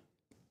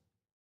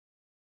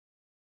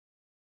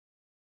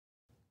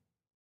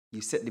 You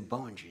set the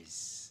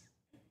boundaries.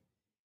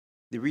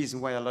 The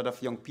reason why a lot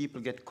of young people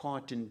get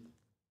caught in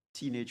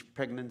teenage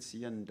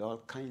pregnancy and all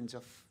kinds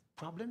of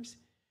problems?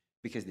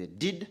 Because they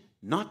did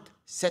not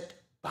set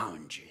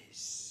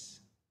boundaries.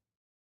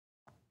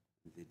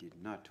 They did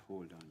not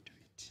hold on to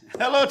it.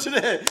 Hello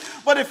today.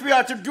 But if we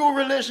are to do a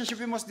relationship,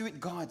 we must do it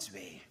God's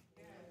way.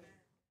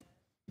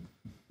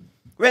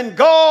 When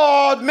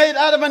God made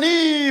Adam and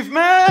Eve,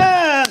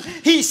 man,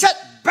 he set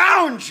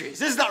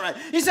boundaries. Isn't that right?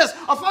 He says,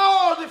 of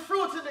all the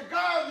fruits in the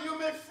garden, you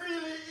may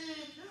freely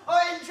eat or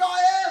enjoy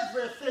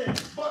everything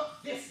but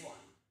this one.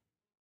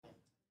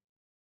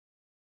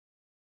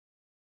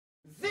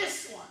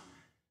 This one.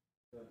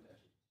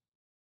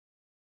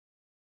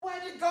 Why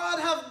did God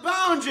have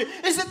boundaries?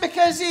 Is it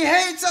because he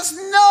hates us?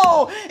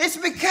 No. It's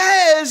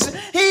because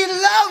he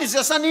loves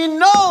us and he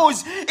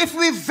knows if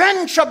we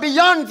venture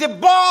beyond the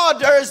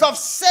borders of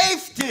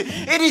safety,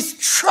 it is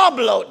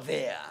trouble out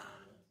there.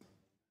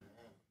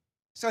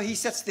 So he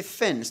sets the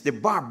fence, the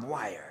barbed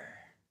wire,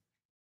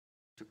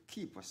 to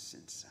keep us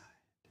inside.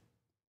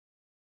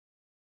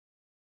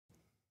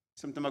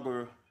 Some time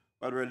ago,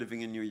 while we were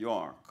living in New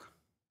York,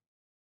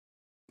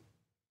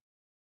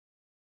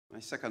 my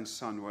second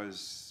son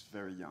was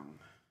very young.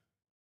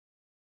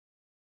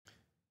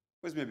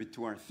 He was maybe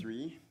 2 or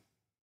 3.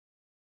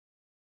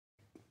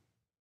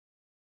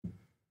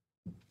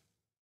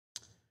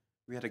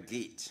 We had a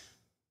gate.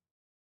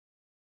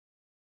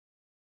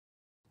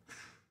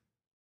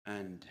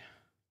 And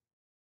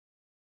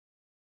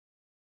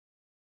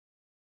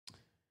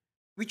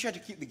we tried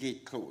to keep the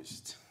gate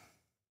closed.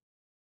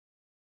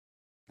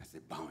 That's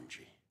the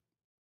boundary.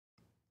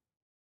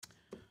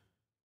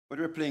 But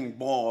we were playing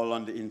ball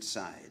on the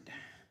inside.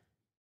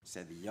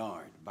 Said the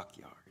yard,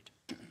 backyard.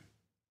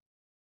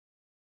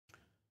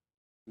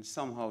 And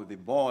somehow the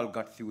ball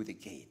got through the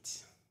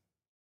gate.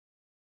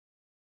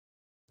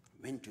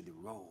 Went to the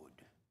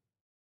road.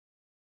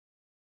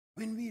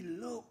 When we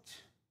looked,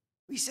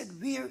 we said,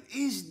 where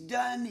is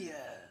Daniel?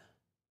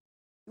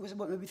 He was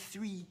about maybe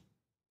 3.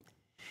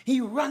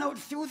 He ran out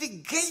through the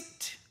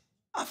gate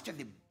after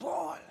the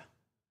ball.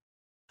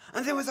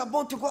 And then was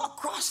about to go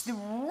across the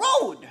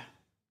road.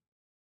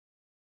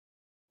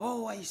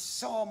 Oh, I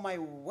saw my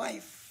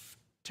wife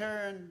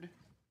turned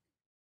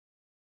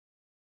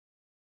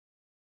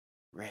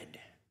red.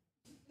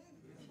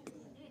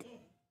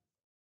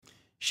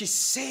 She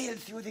sailed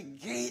through the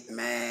gate,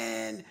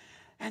 man.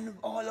 And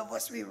all of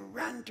us, we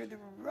ran to the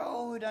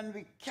road and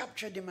we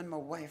captured him, and my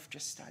wife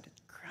just started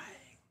crying.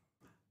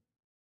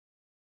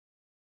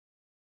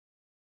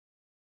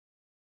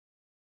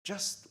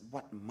 Just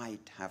what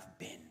might have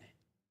been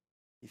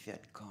if he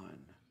had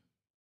gone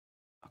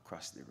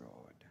across the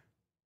road.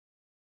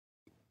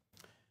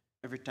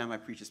 Every time I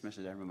preach this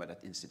message, I remember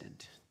that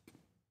incident.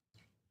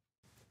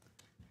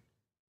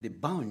 The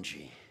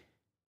boundary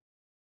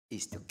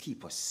is to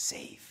keep us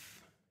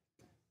safe.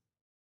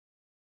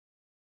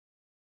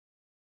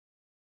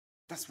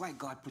 That's why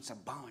God puts a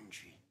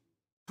boundary,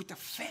 put a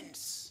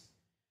fence.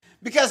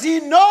 Because he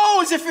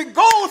knows if we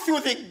go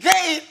through the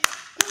gate,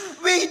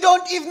 we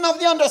don't even have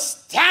the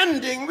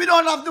understanding. We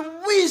don't have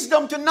the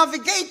wisdom to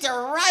navigate it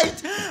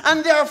right.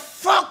 And there are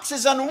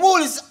foxes and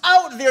wolves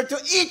out there to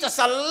eat us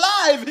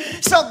alive.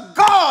 So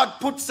God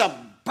puts a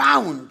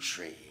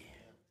boundary.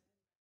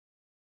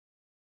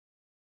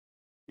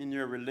 In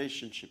your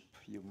relationship,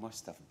 you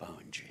must have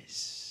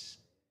boundaries.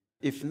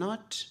 If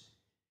not,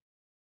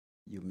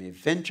 you may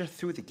venture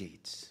through the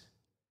gates,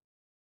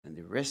 and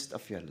the rest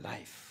of your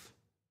life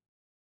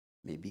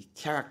may be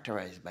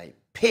characterized by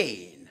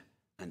pain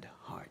and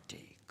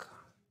heartache.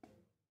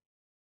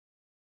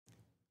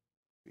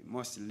 We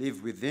must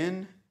live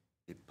within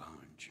the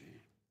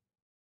boundary.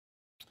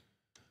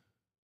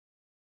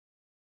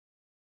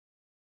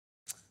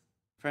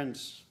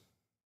 Friends,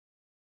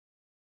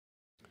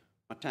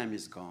 my time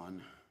is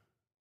gone.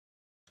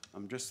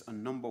 I'm just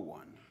on number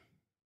 1.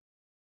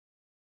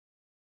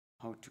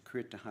 How to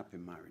create a happy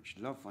marriage.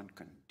 Love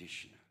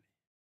unconditionally.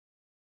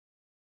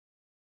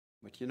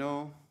 But you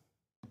know,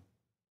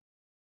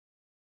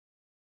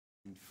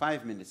 in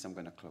 5 minutes, I'm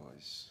going to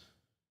close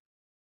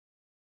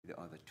the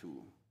other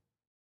 2.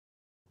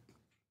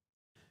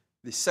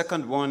 The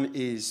second one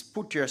is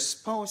put your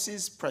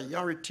spouse's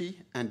priority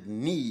and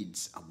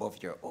needs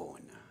above your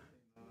own.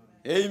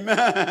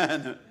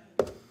 Amen.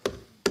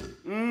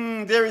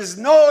 There is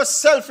no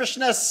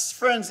selfishness,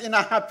 friends, in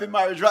a happy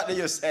marriage. What do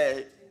you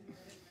say?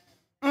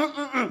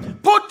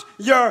 Put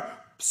your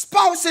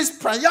spouse's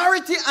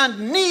priority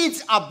and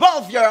needs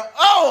above your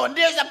own.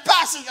 There's a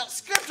passage of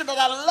scripture that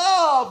I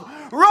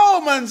love.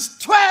 Romans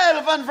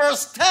 12 and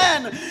verse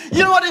 10.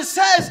 You know what it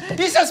says?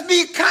 It says,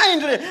 be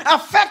kindly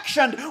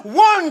affectioned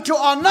one to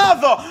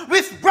another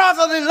with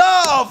brotherly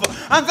love.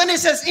 And then it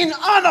says, in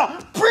honor,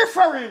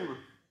 preferring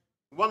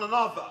one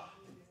another.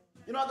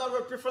 You know what that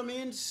word prefer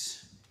means?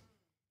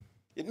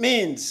 It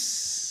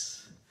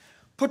means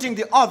putting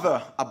the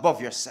other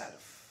above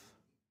yourself.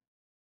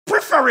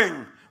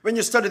 Preferring. When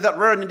you study that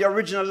word in the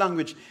original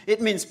language,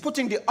 it means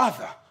putting the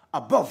other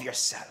above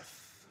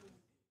yourself.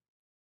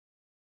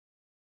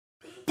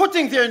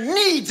 Putting their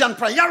needs and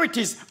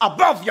priorities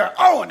above your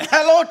own.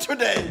 Hello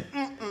today.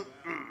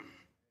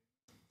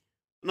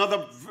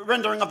 Another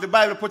rendering of the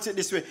Bible puts it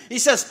this way. He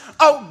says,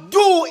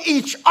 outdo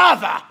each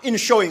other in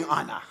showing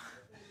honor.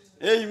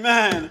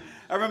 Amen.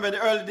 I remember in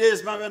the early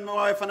days, when my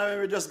wife and I,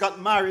 we just got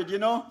married, you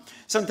know.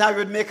 Sometimes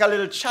we'd make a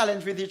little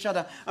challenge with each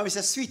other. And we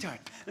said, sweetheart,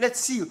 let's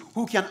see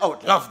who can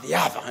outlove the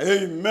other.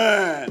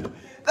 Amen.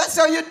 That's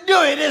how you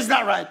do it, isn't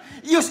that right?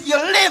 You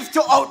live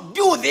to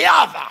outdo the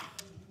other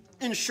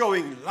in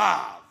showing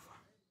love.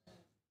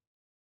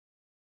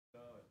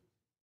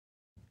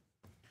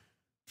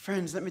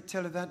 Friends, let me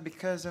tell you that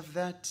because of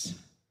that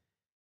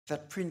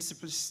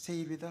principle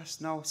stayed with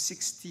us now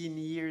 16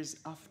 years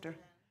after.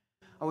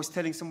 I was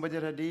telling somebody the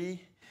other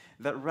day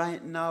that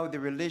right now the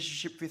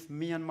relationship with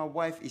me and my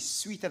wife is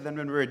sweeter than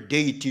when we were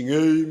dating.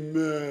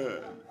 Amen.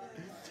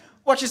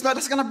 Watch this now.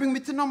 That's going to bring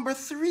me to number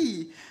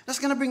 3. That's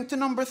going to bring me to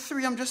number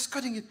 3. I'm just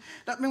cutting it.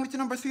 That brings me to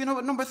number 3. You know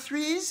what number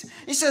 3 is?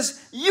 It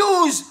says,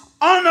 use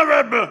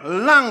honorable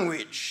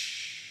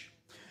language.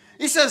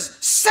 It says,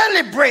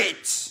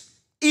 celebrate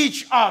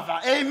each other.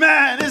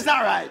 Amen. Is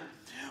that right?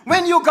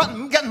 When you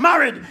get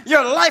married,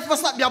 your life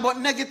must not be about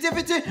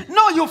negativity.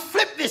 No, you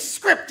flip the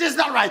script. Is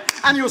that right?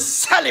 And you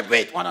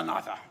celebrate one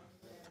another.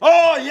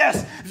 Oh,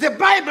 yes. The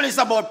Bible is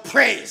about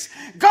praise.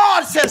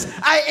 God says,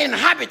 I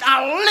inhabit,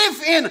 I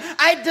live in,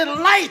 I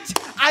delight,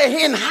 I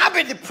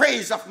inhabit the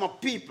praise of my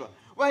people.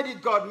 Why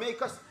did God make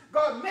us?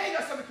 God made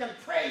us so we can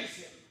praise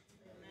him.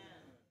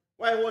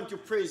 Why won't you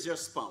praise your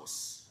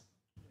spouse?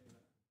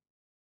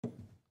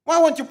 Why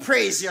won't you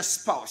praise your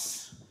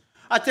spouse?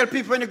 I tell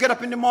people when you get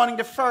up in the morning,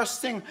 the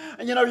first thing,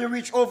 and you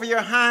reach over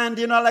your hand,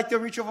 I like to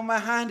reach over my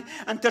hand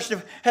and touch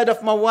the head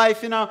of my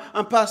wife, and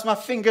pass my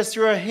fingers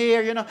through her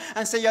hair,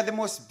 and say, you're the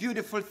most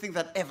beautiful thing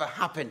that ever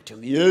happened to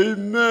me.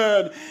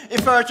 Amen.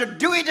 If I were to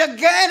do it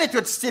again, it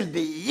would still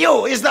be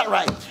you. Is that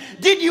right?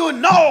 Did you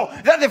know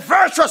that the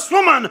virtuous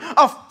woman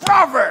of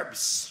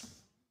Proverbs,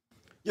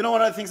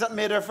 one of the things that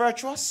made her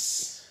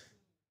virtuous?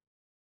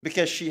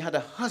 Because she had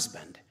a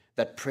husband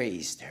that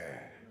praised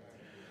her.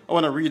 I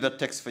want to read that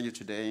text for you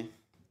today.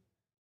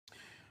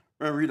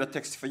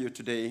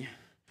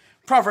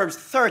 Proverbs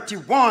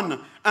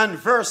 31 and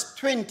verse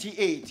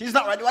 28. Is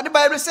that right? What the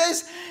Bible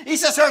says? It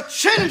says, her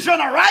children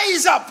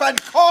rise up and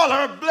call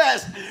her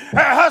blessed.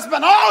 Her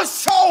husband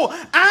also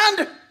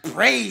and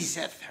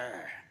praiseth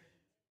her.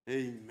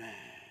 Amen.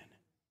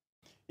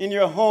 In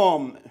your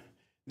home,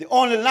 the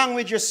only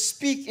language you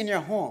speak in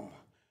your home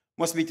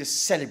must be to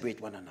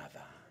celebrate one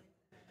another.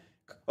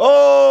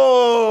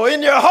 Oh,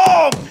 in your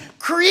home,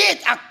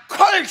 create a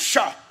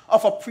culture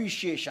of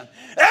appreciation.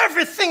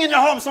 Everything in your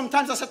home.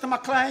 Sometimes I say to my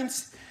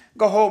clients,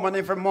 go home and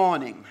every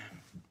morning.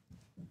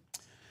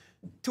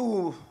 This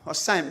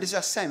is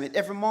assignment.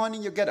 Every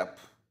morning you get up.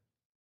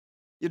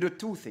 You do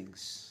 2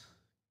 things.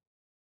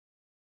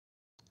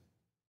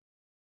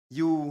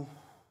 You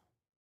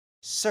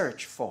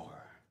search for,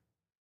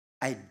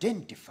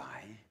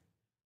 identify,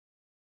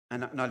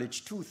 and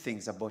acknowledge 2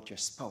 things about your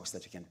spouse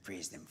that you can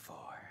praise them for.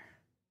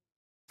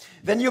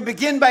 Then you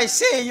begin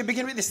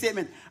with the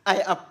statement,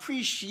 I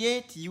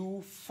appreciate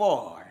you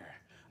for,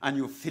 and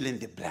you fill in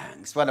the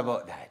blanks. What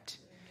about that?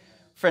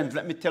 Friends,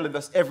 let me tell you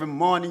this. Every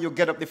morning you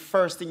get up, the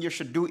first thing you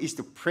should do is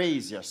to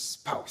praise your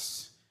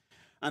spouse.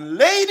 And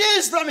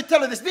ladies, let me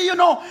tell you this. Do you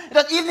know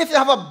that even if you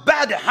have a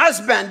bad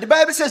husband, the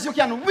Bible says you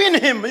can win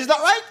him. Is that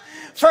right?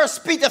 1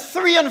 Peter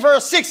 3 and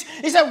verse 6.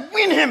 It says,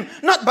 win him,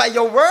 not by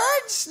your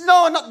words.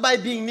 No, not by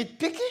being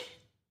nitpicky.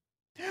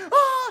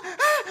 Oh,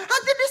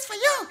 I did this for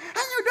you, and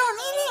you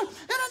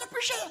don't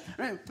appreciate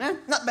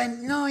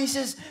it. No, he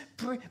says,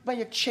 by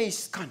your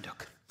chaste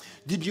conduct.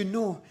 Did you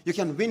know you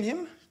can win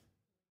him?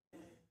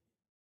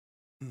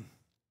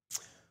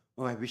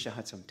 Oh, I wish I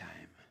had some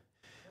time.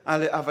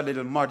 I'll have a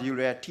little module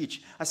where I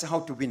teach as to how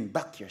to win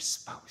back your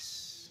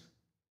spouse.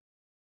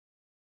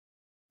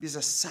 There's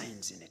a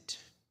science in it.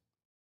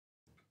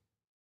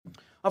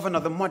 I have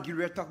another module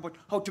where I talk about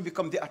how to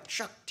become the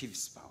attractive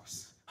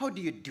spouse. How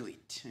do you do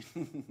it?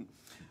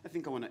 I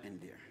think I want to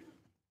end there.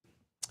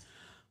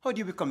 How do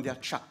you become the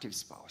attractive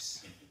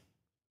spouse?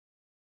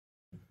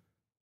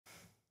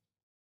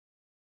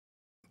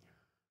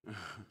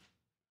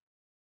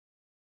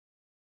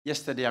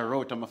 Yesterday I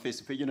wrote on my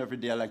Facebook page. Every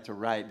day I like to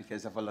write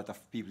because I have a lot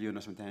of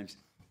people, sometimes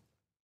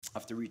I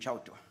have to reach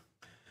out to.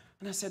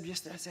 And I said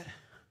yesterday,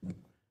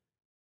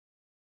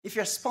 if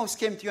your spouse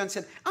came to you and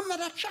said, I'm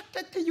not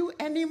attracted to you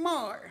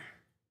anymore,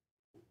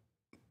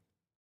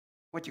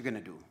 what you going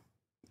to do?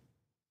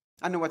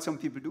 I know what some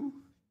people do.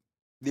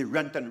 They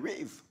rant and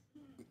rave.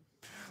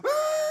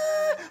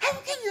 How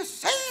can you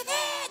say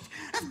that?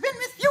 I've been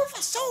with you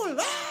for so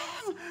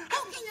long.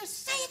 How can you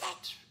say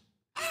that?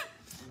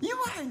 You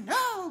are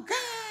no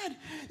good.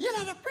 You're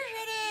not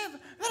appreciative.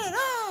 Not at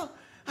all.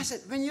 I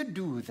said, when you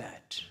do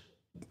that,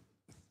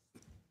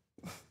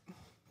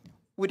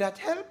 would that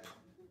help?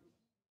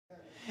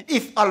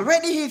 If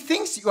already he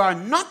thinks you are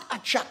not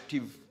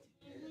attractive,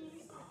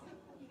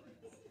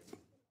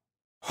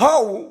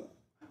 how?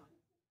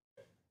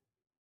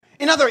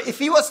 In other words, if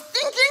he was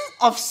thinking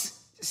of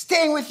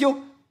staying with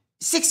you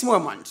 6 more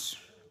months,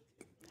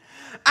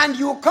 and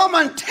you come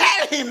and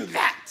tell him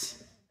that,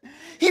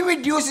 he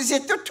reduces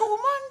it to 2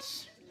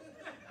 months.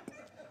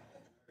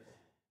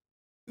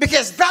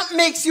 Because that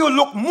makes you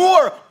look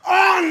more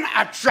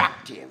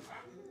unattractive.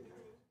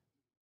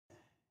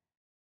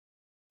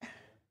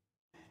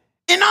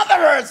 In other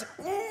words,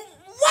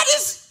 what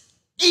is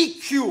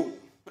EQ?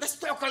 Let's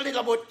talk a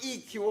little about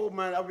EQ. Oh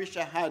man, I wish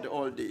I had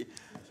all day.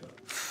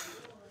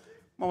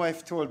 My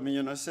wife told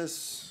me,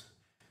 says,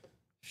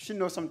 she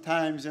knows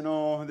sometimes,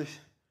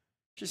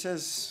 she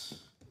says,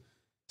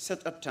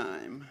 set a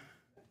time.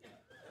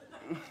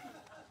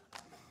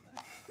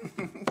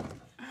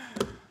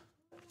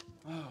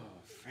 Oh,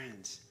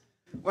 friends.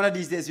 One of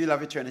these days we'll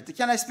have eternity.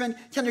 Can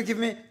you give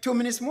me 2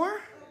 minutes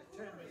more?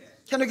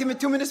 Can you give me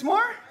 2 minutes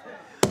more?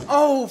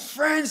 Oh,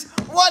 friends,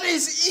 what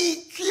is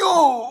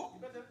EQ?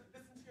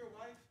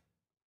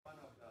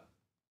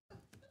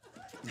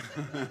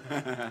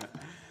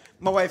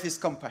 My wife is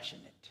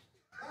compassionate.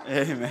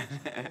 Amen.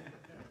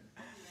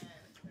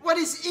 What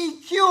is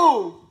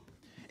EQ?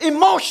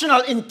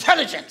 Emotional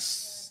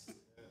intelligence.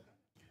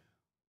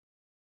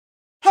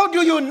 How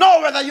do you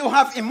know whether you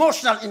have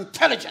emotional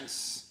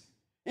intelligence?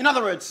 In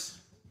other words,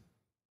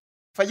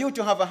 for you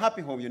to have a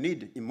happy home, you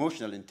need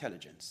emotional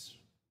intelligence.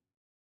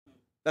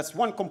 That's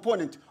one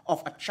component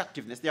of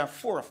attractiveness. There are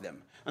 4 of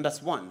them, and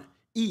that's one.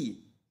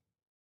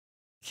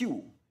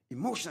 EQ,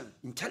 emotional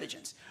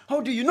intelligence.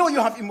 How do you know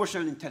you have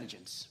emotional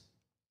intelligence?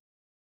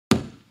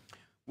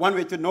 One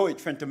way to know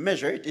it, friend, to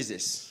measure it is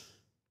this.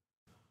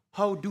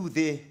 How do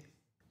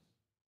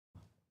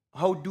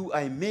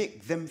I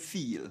make them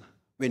feel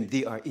when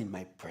they are in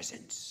my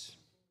presence?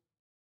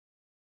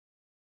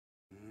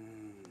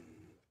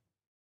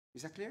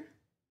 Is that clear?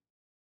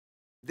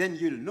 Then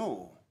you'll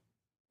know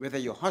whether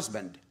your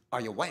husband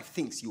or your wife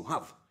thinks you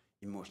have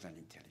emotional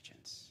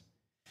intelligence.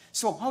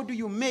 So how do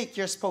you make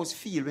your spouse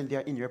feel when they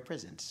are in your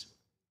presence?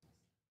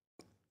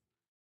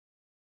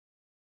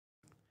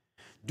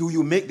 Do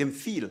you make them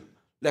feel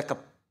like a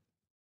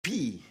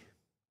pea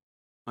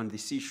on the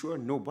seashore,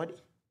 nobody?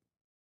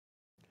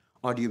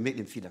 Or do you make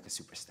them feel like a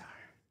superstar?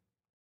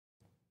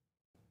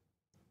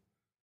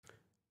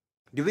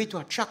 The way to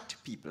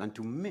attract people and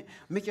to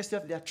make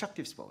yourself the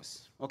attractive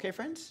spouse. Okay,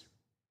 friends?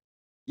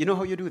 You know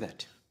how you do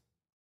that?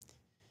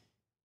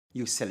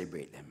 You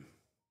celebrate them.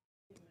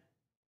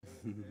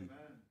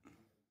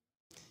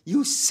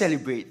 You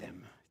celebrate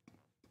them.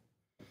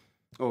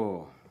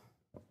 Oh.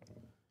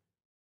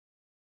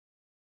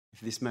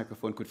 If this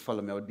microphone could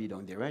follow me, I would be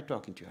down there, right?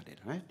 Talking to you a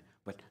little, right?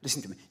 But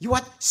listen to me. You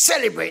what?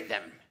 Celebrate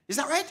them. Is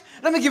that right?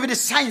 Let me give you the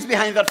science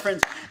behind that,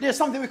 friends. There's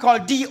something we call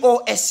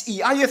DOSE.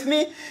 Are you with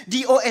me?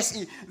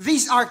 DOSE.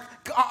 These are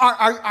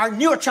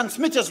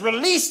neurotransmitters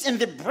released in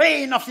the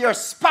brain of your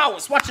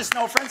spouse. Watch this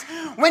now, friends.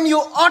 When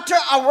you utter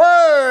a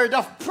word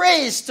of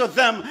praise to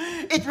them,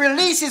 it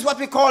releases what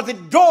we call the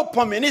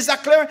dopamine. Is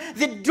that clear?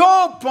 The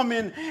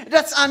dopamine,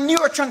 that's a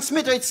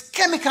neurotransmitter. It's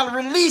chemical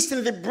released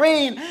in the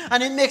brain,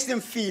 and it makes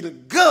them feel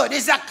good.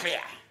 Is that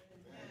clear?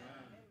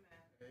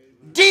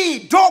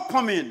 D,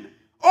 dopamine.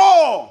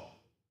 O,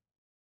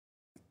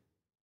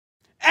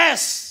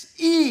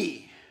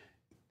 S-E,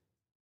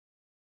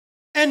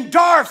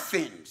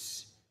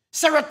 endorphins,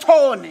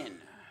 serotonin,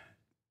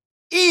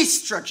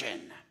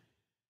 estrogen.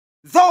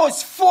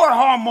 Those 4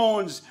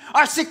 hormones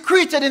are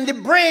secreted in the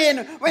brain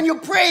when you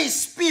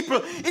praise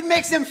people. It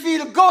makes them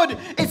feel good.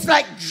 It's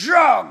like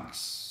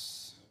drugs.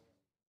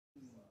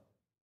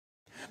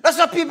 That's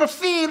what people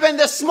feel when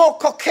they smoke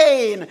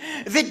cocaine.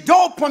 The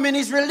dopamine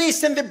is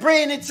released in the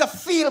brain. It's a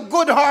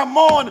feel-good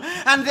hormone.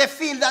 And they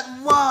feel that,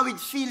 wow, it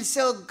feels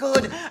so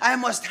good. I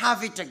must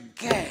have it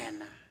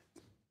again.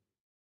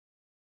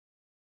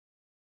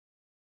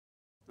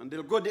 And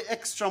they'll go the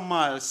extra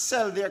mile,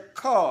 sell their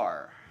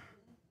car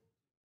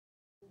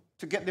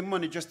to get the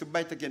money just to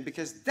buy it again.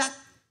 Because that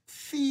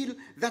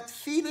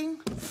feeling,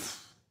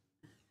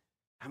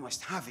 I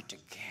must have it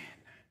again.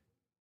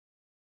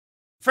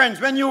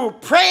 Friends, when you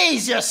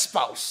praise your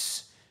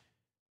spouse,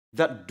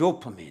 that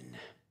dopamine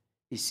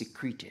is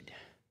secreted.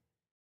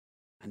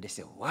 And they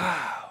say,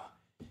 wow,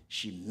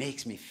 she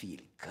makes me feel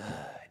good.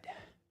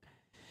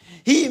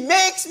 He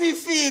makes me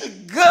feel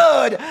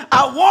good.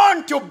 I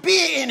want to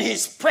be in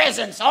his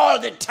presence all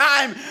the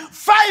time.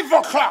 5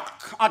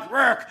 o'clock at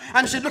work.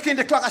 And she's looking at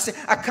the clock. I say,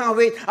 I can't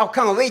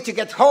wait to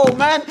get home,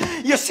 man.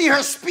 You see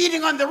her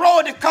speeding on the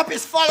road. The cop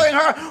is following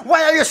her.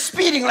 Why are you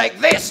speeding like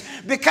this?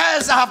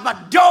 Because I have my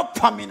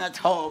dopamine at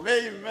home.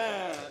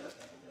 Amen.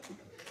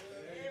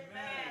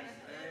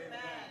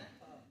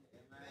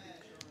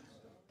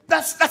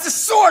 That's a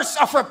source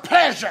of her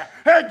pleasure,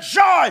 her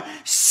joy.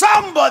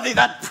 Somebody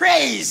that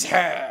praise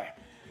her.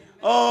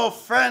 Oh,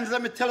 friends,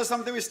 let me tell you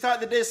something. We start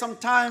the day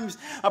sometimes.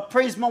 I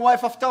praise my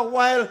wife. After a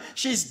while,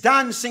 she's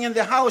dancing in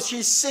the house.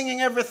 She's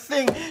singing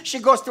everything. She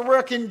goes to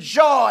work in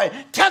joy.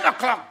 10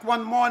 o'clock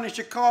one morning,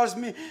 she calls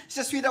me. She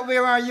says, sweetheart,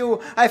 where are you?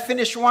 I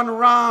finished 1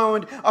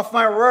 round of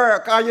my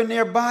work. Are you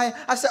nearby?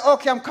 I said,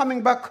 okay, I'm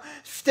coming back,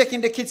 taking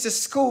the kids to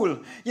school.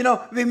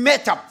 We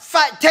met up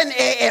 10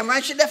 a.m.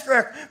 Right? She left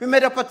work. We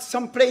met up at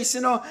some place,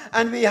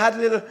 and we had a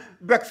little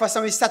breakfast,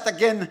 and we sat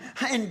again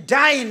in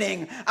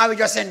dining, and we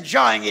just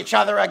enjoying each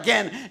other again.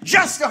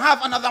 Just to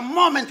have another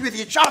moment with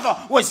each other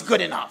was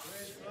good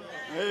enough.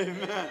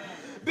 Amen.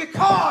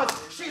 because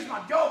she's my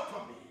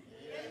dopamine.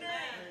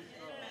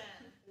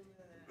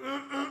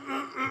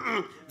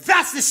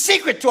 That's the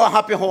secret to a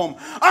happy home.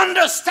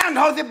 Understand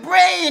how the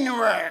brain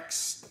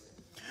works.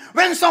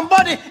 When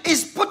somebody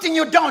is putting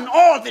you down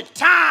all the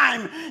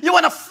time, you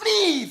want to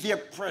flee their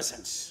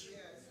presence.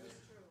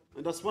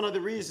 And that's one of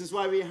the reasons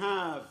why we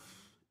have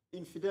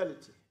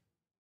infidelity.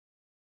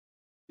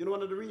 You know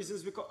one of the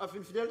reasons of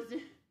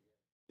infidelity?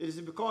 It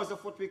is because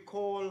of what we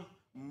call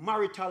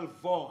marital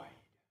void.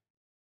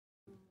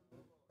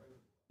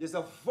 There's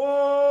a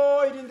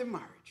void in the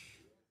marriage.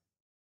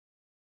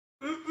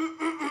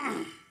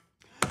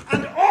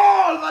 And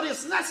all that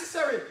is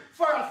necessary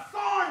for a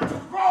thorn to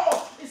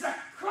grow is a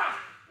crack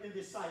in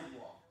the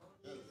sidewalk.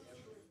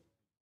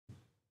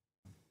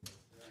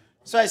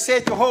 So I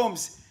say to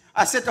homes,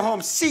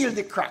 seal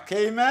the crack.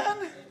 Amen?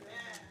 Amen.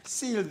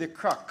 Seal the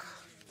crack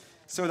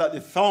so that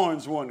the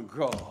thorns won't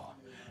grow.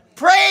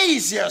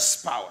 Praise your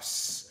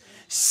spouse.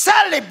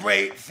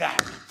 Celebrate them.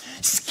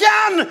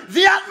 Scan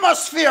the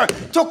atmosphere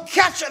to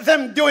catch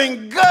them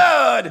doing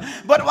good.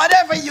 But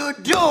whatever you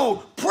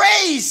do,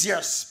 praise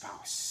your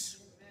spouse.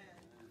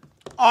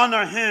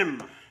 Honor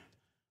him.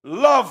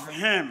 Love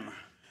him.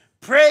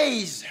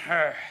 Praise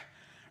her.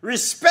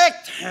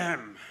 Respect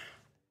him.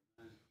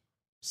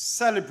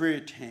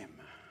 Celebrate him.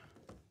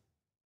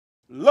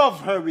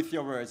 Love her with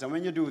your words. And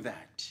when you do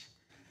that,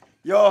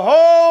 your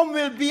home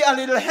will be a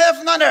little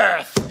heaven on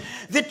earth.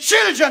 The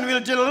children will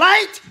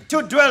delight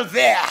to dwell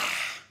there.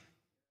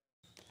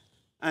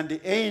 And the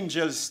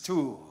angels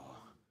too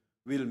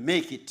will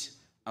make it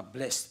a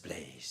blessed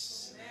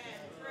place. Amen.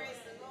 Praise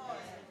the Lord.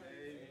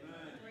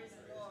 Amen. Praise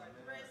the Lord.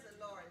 Praise the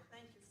Lord.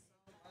 Thank you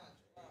so much.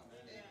 Wow.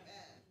 Amen.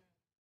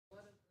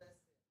 What a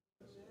blessing.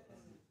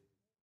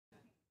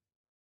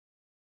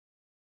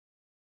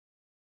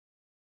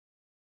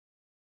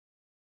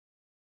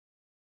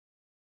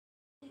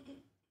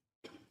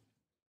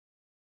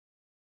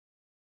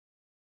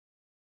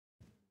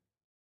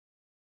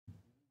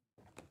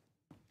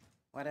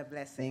 What a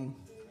blessing.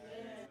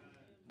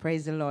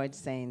 Praise the Lord,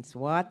 saints.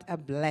 What a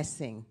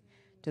blessing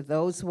to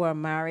those who are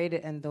married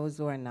and those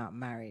who are not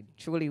married.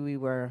 Truly, we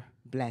were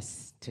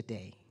blessed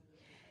today.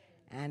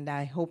 And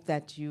I hope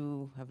that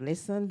you have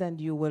listened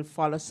and you will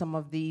follow some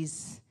of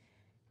this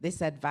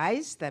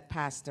advice that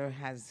Pastor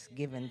has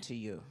given to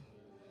you.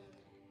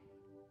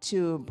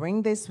 To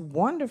bring this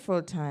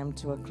wonderful time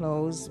to a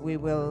close, we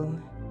will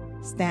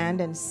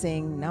stand and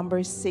sing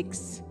number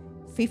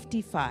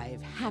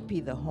 655,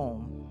 Happy the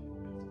Home.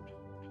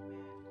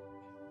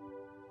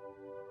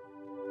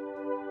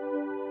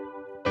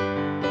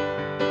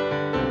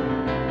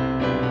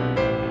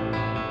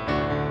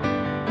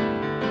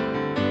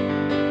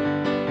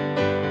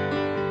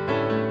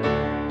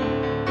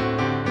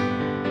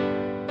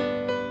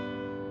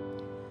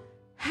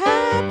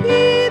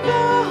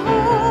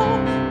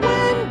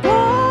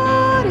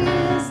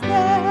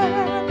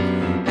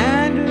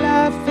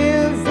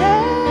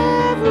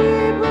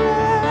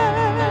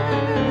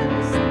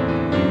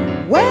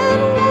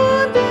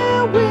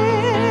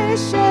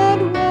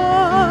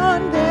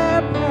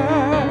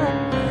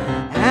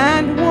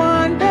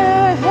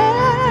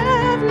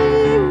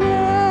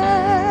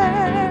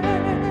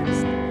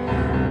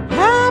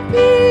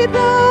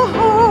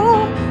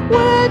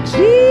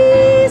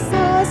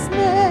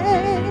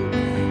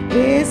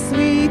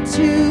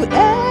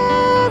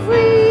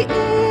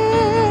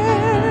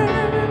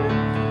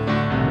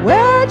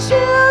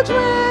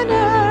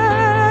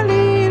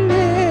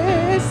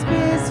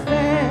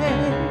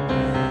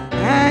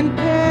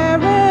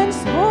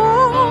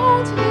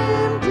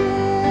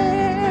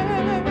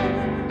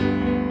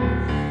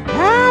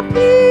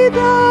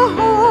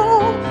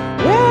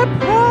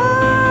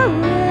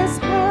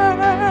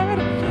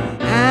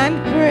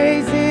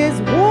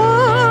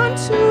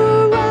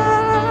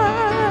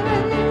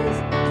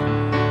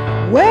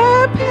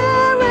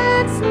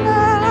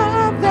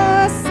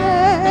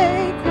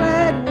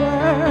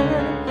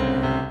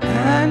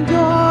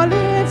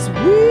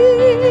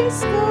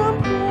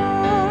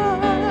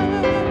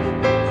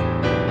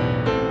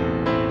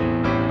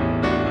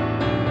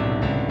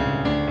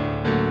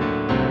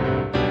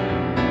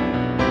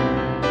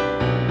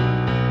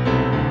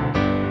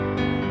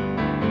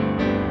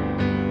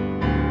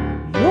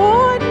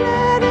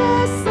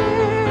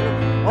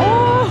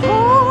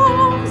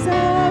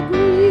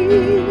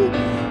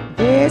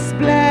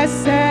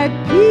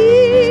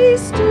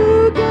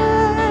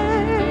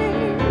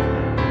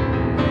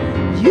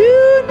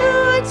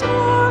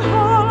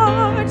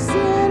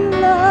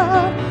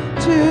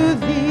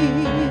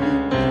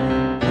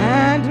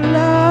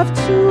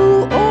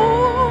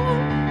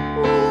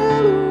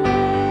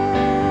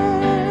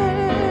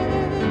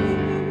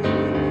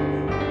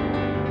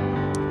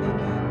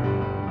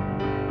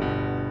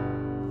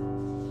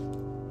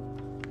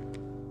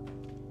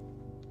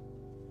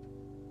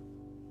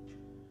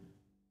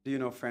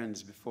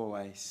 Friends, before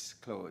I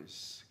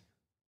close,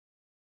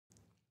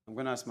 I'm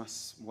going to ask my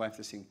wife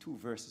to sing 2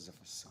 verses of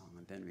a song,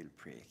 and then we'll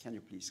pray. Can you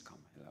please come,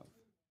 love?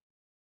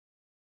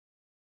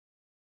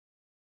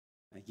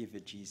 I give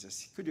it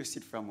Jesus. Could you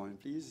sit for a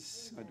moment,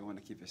 please? I don't want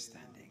to keep you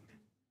standing.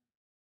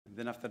 And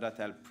then after that,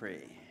 I'll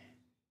pray.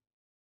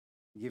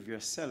 Give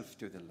yourself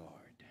to the Lord.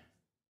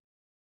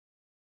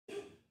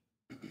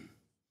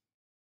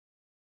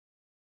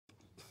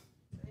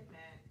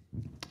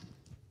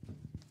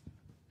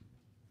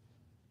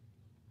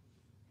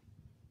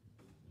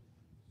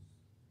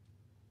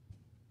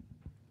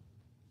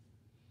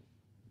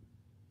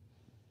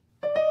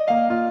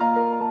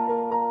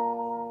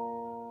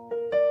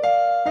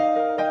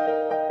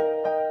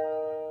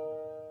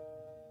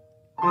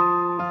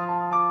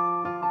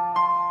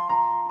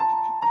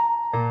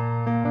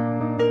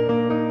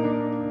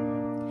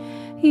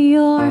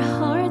 Your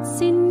heart's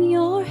in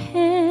your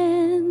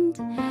hand,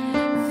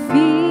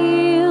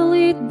 feel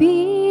it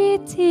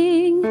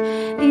beating.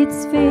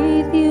 It's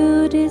faith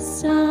you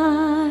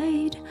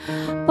decide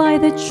by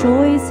the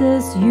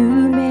choices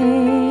you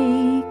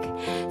make.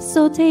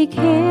 So take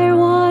care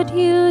what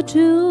you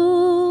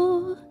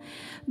do,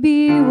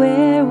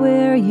 beware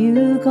where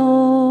you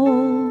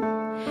go.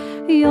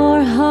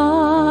 Your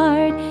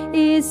heart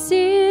is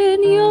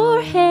in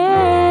your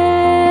hand.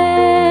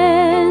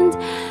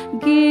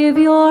 Give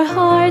your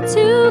heart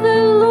to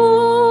the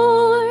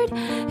Lord,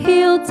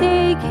 He'll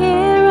take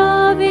care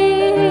of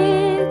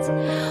it.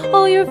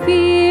 All your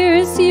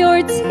fears,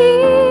 your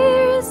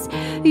tears,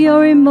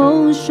 your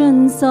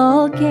emotions,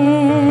 all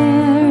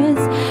cares.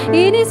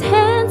 In His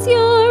hands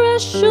you're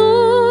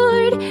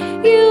assured,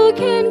 you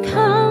can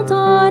count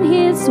on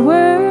His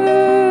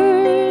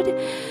word.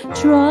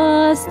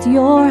 Trust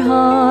your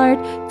heart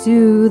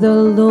to the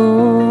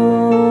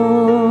Lord.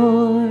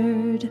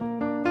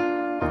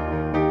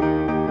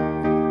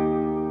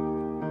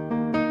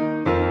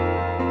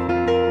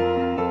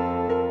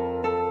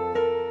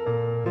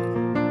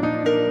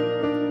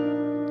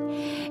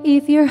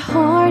 If your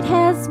heart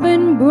has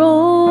been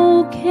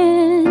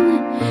broken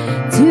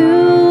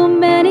too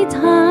many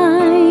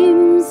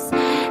times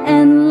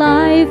and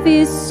life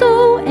is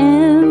so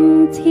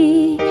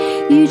empty,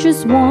 you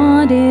just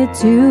want it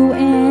to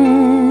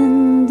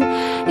end,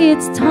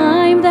 it's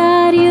time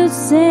that you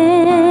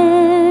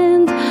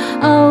send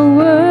a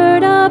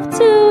word up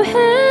to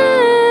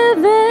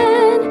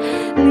heaven,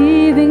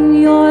 leaving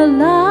your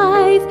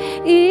life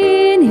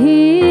in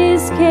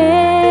His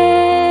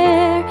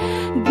care.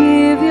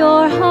 Give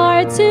your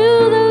heart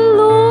to the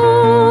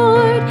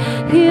Lord,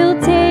 He'll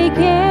take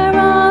care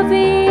of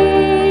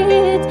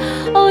it.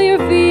 All your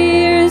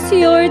fears,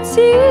 your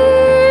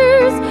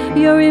tears,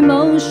 your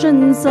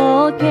emotions,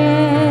 all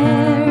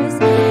cares.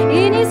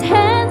 In His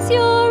hands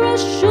you're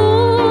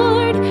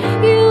assured,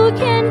 you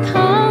can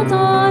count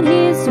on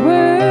His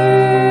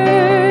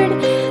word.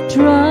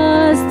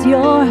 Trust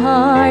your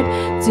heart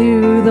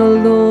to the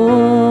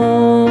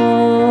Lord.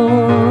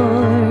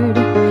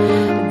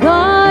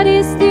 God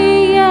is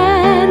the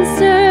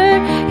answer,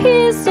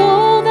 He's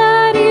all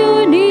that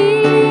you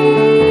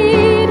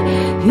need.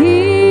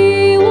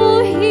 He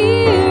will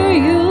hear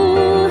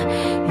you,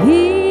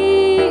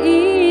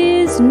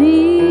 He is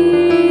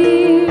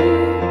near.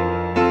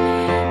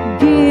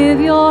 Give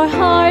your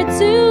heart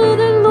to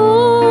the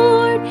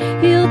Lord,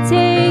 He'll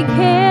take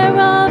care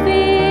of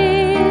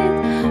it.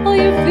 All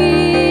your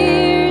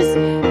fears,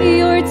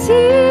 your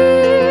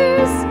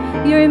tears,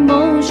 your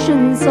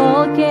emotions,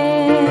 all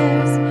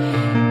cares.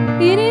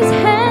 In His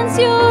hands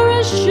you're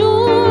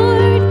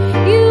assured,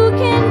 you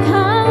can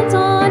count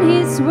on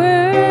His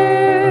word.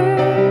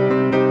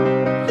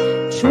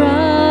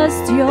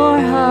 Trust your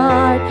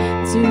heart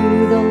to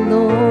the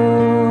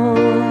Lord.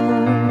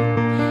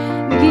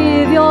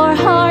 Give your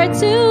heart to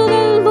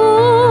the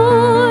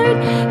Lord,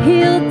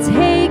 He'll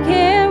take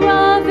care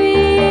of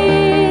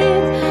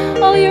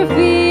it. All your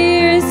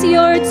fears,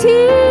 your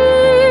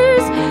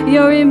tears,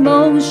 your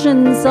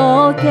emotions,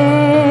 all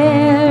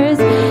cares.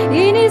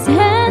 In His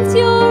hands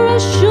you're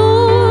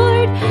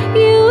assured,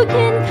 you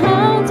can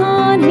count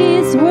on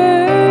His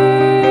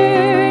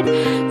word.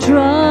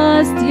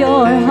 Trust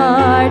your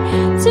heart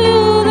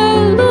to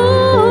the Lord.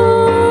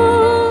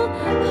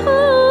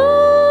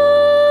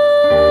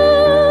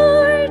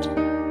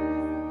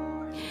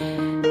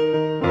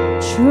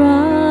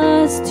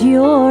 Trust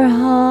your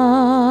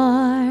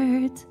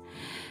heart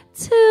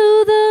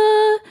to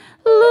the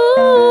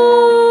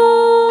Lord.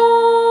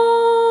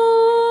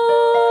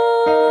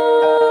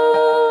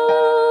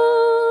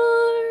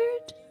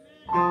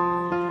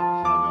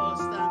 All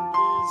stand,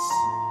 please.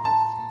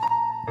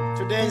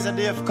 Today is a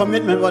day of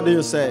commitment. What do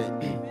you say?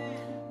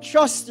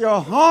 Trust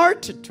your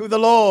heart to the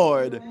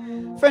Lord.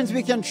 Friends,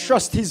 we can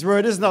trust His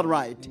word. Isn't that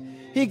right?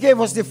 He gave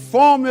us the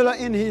formula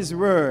in His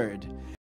word.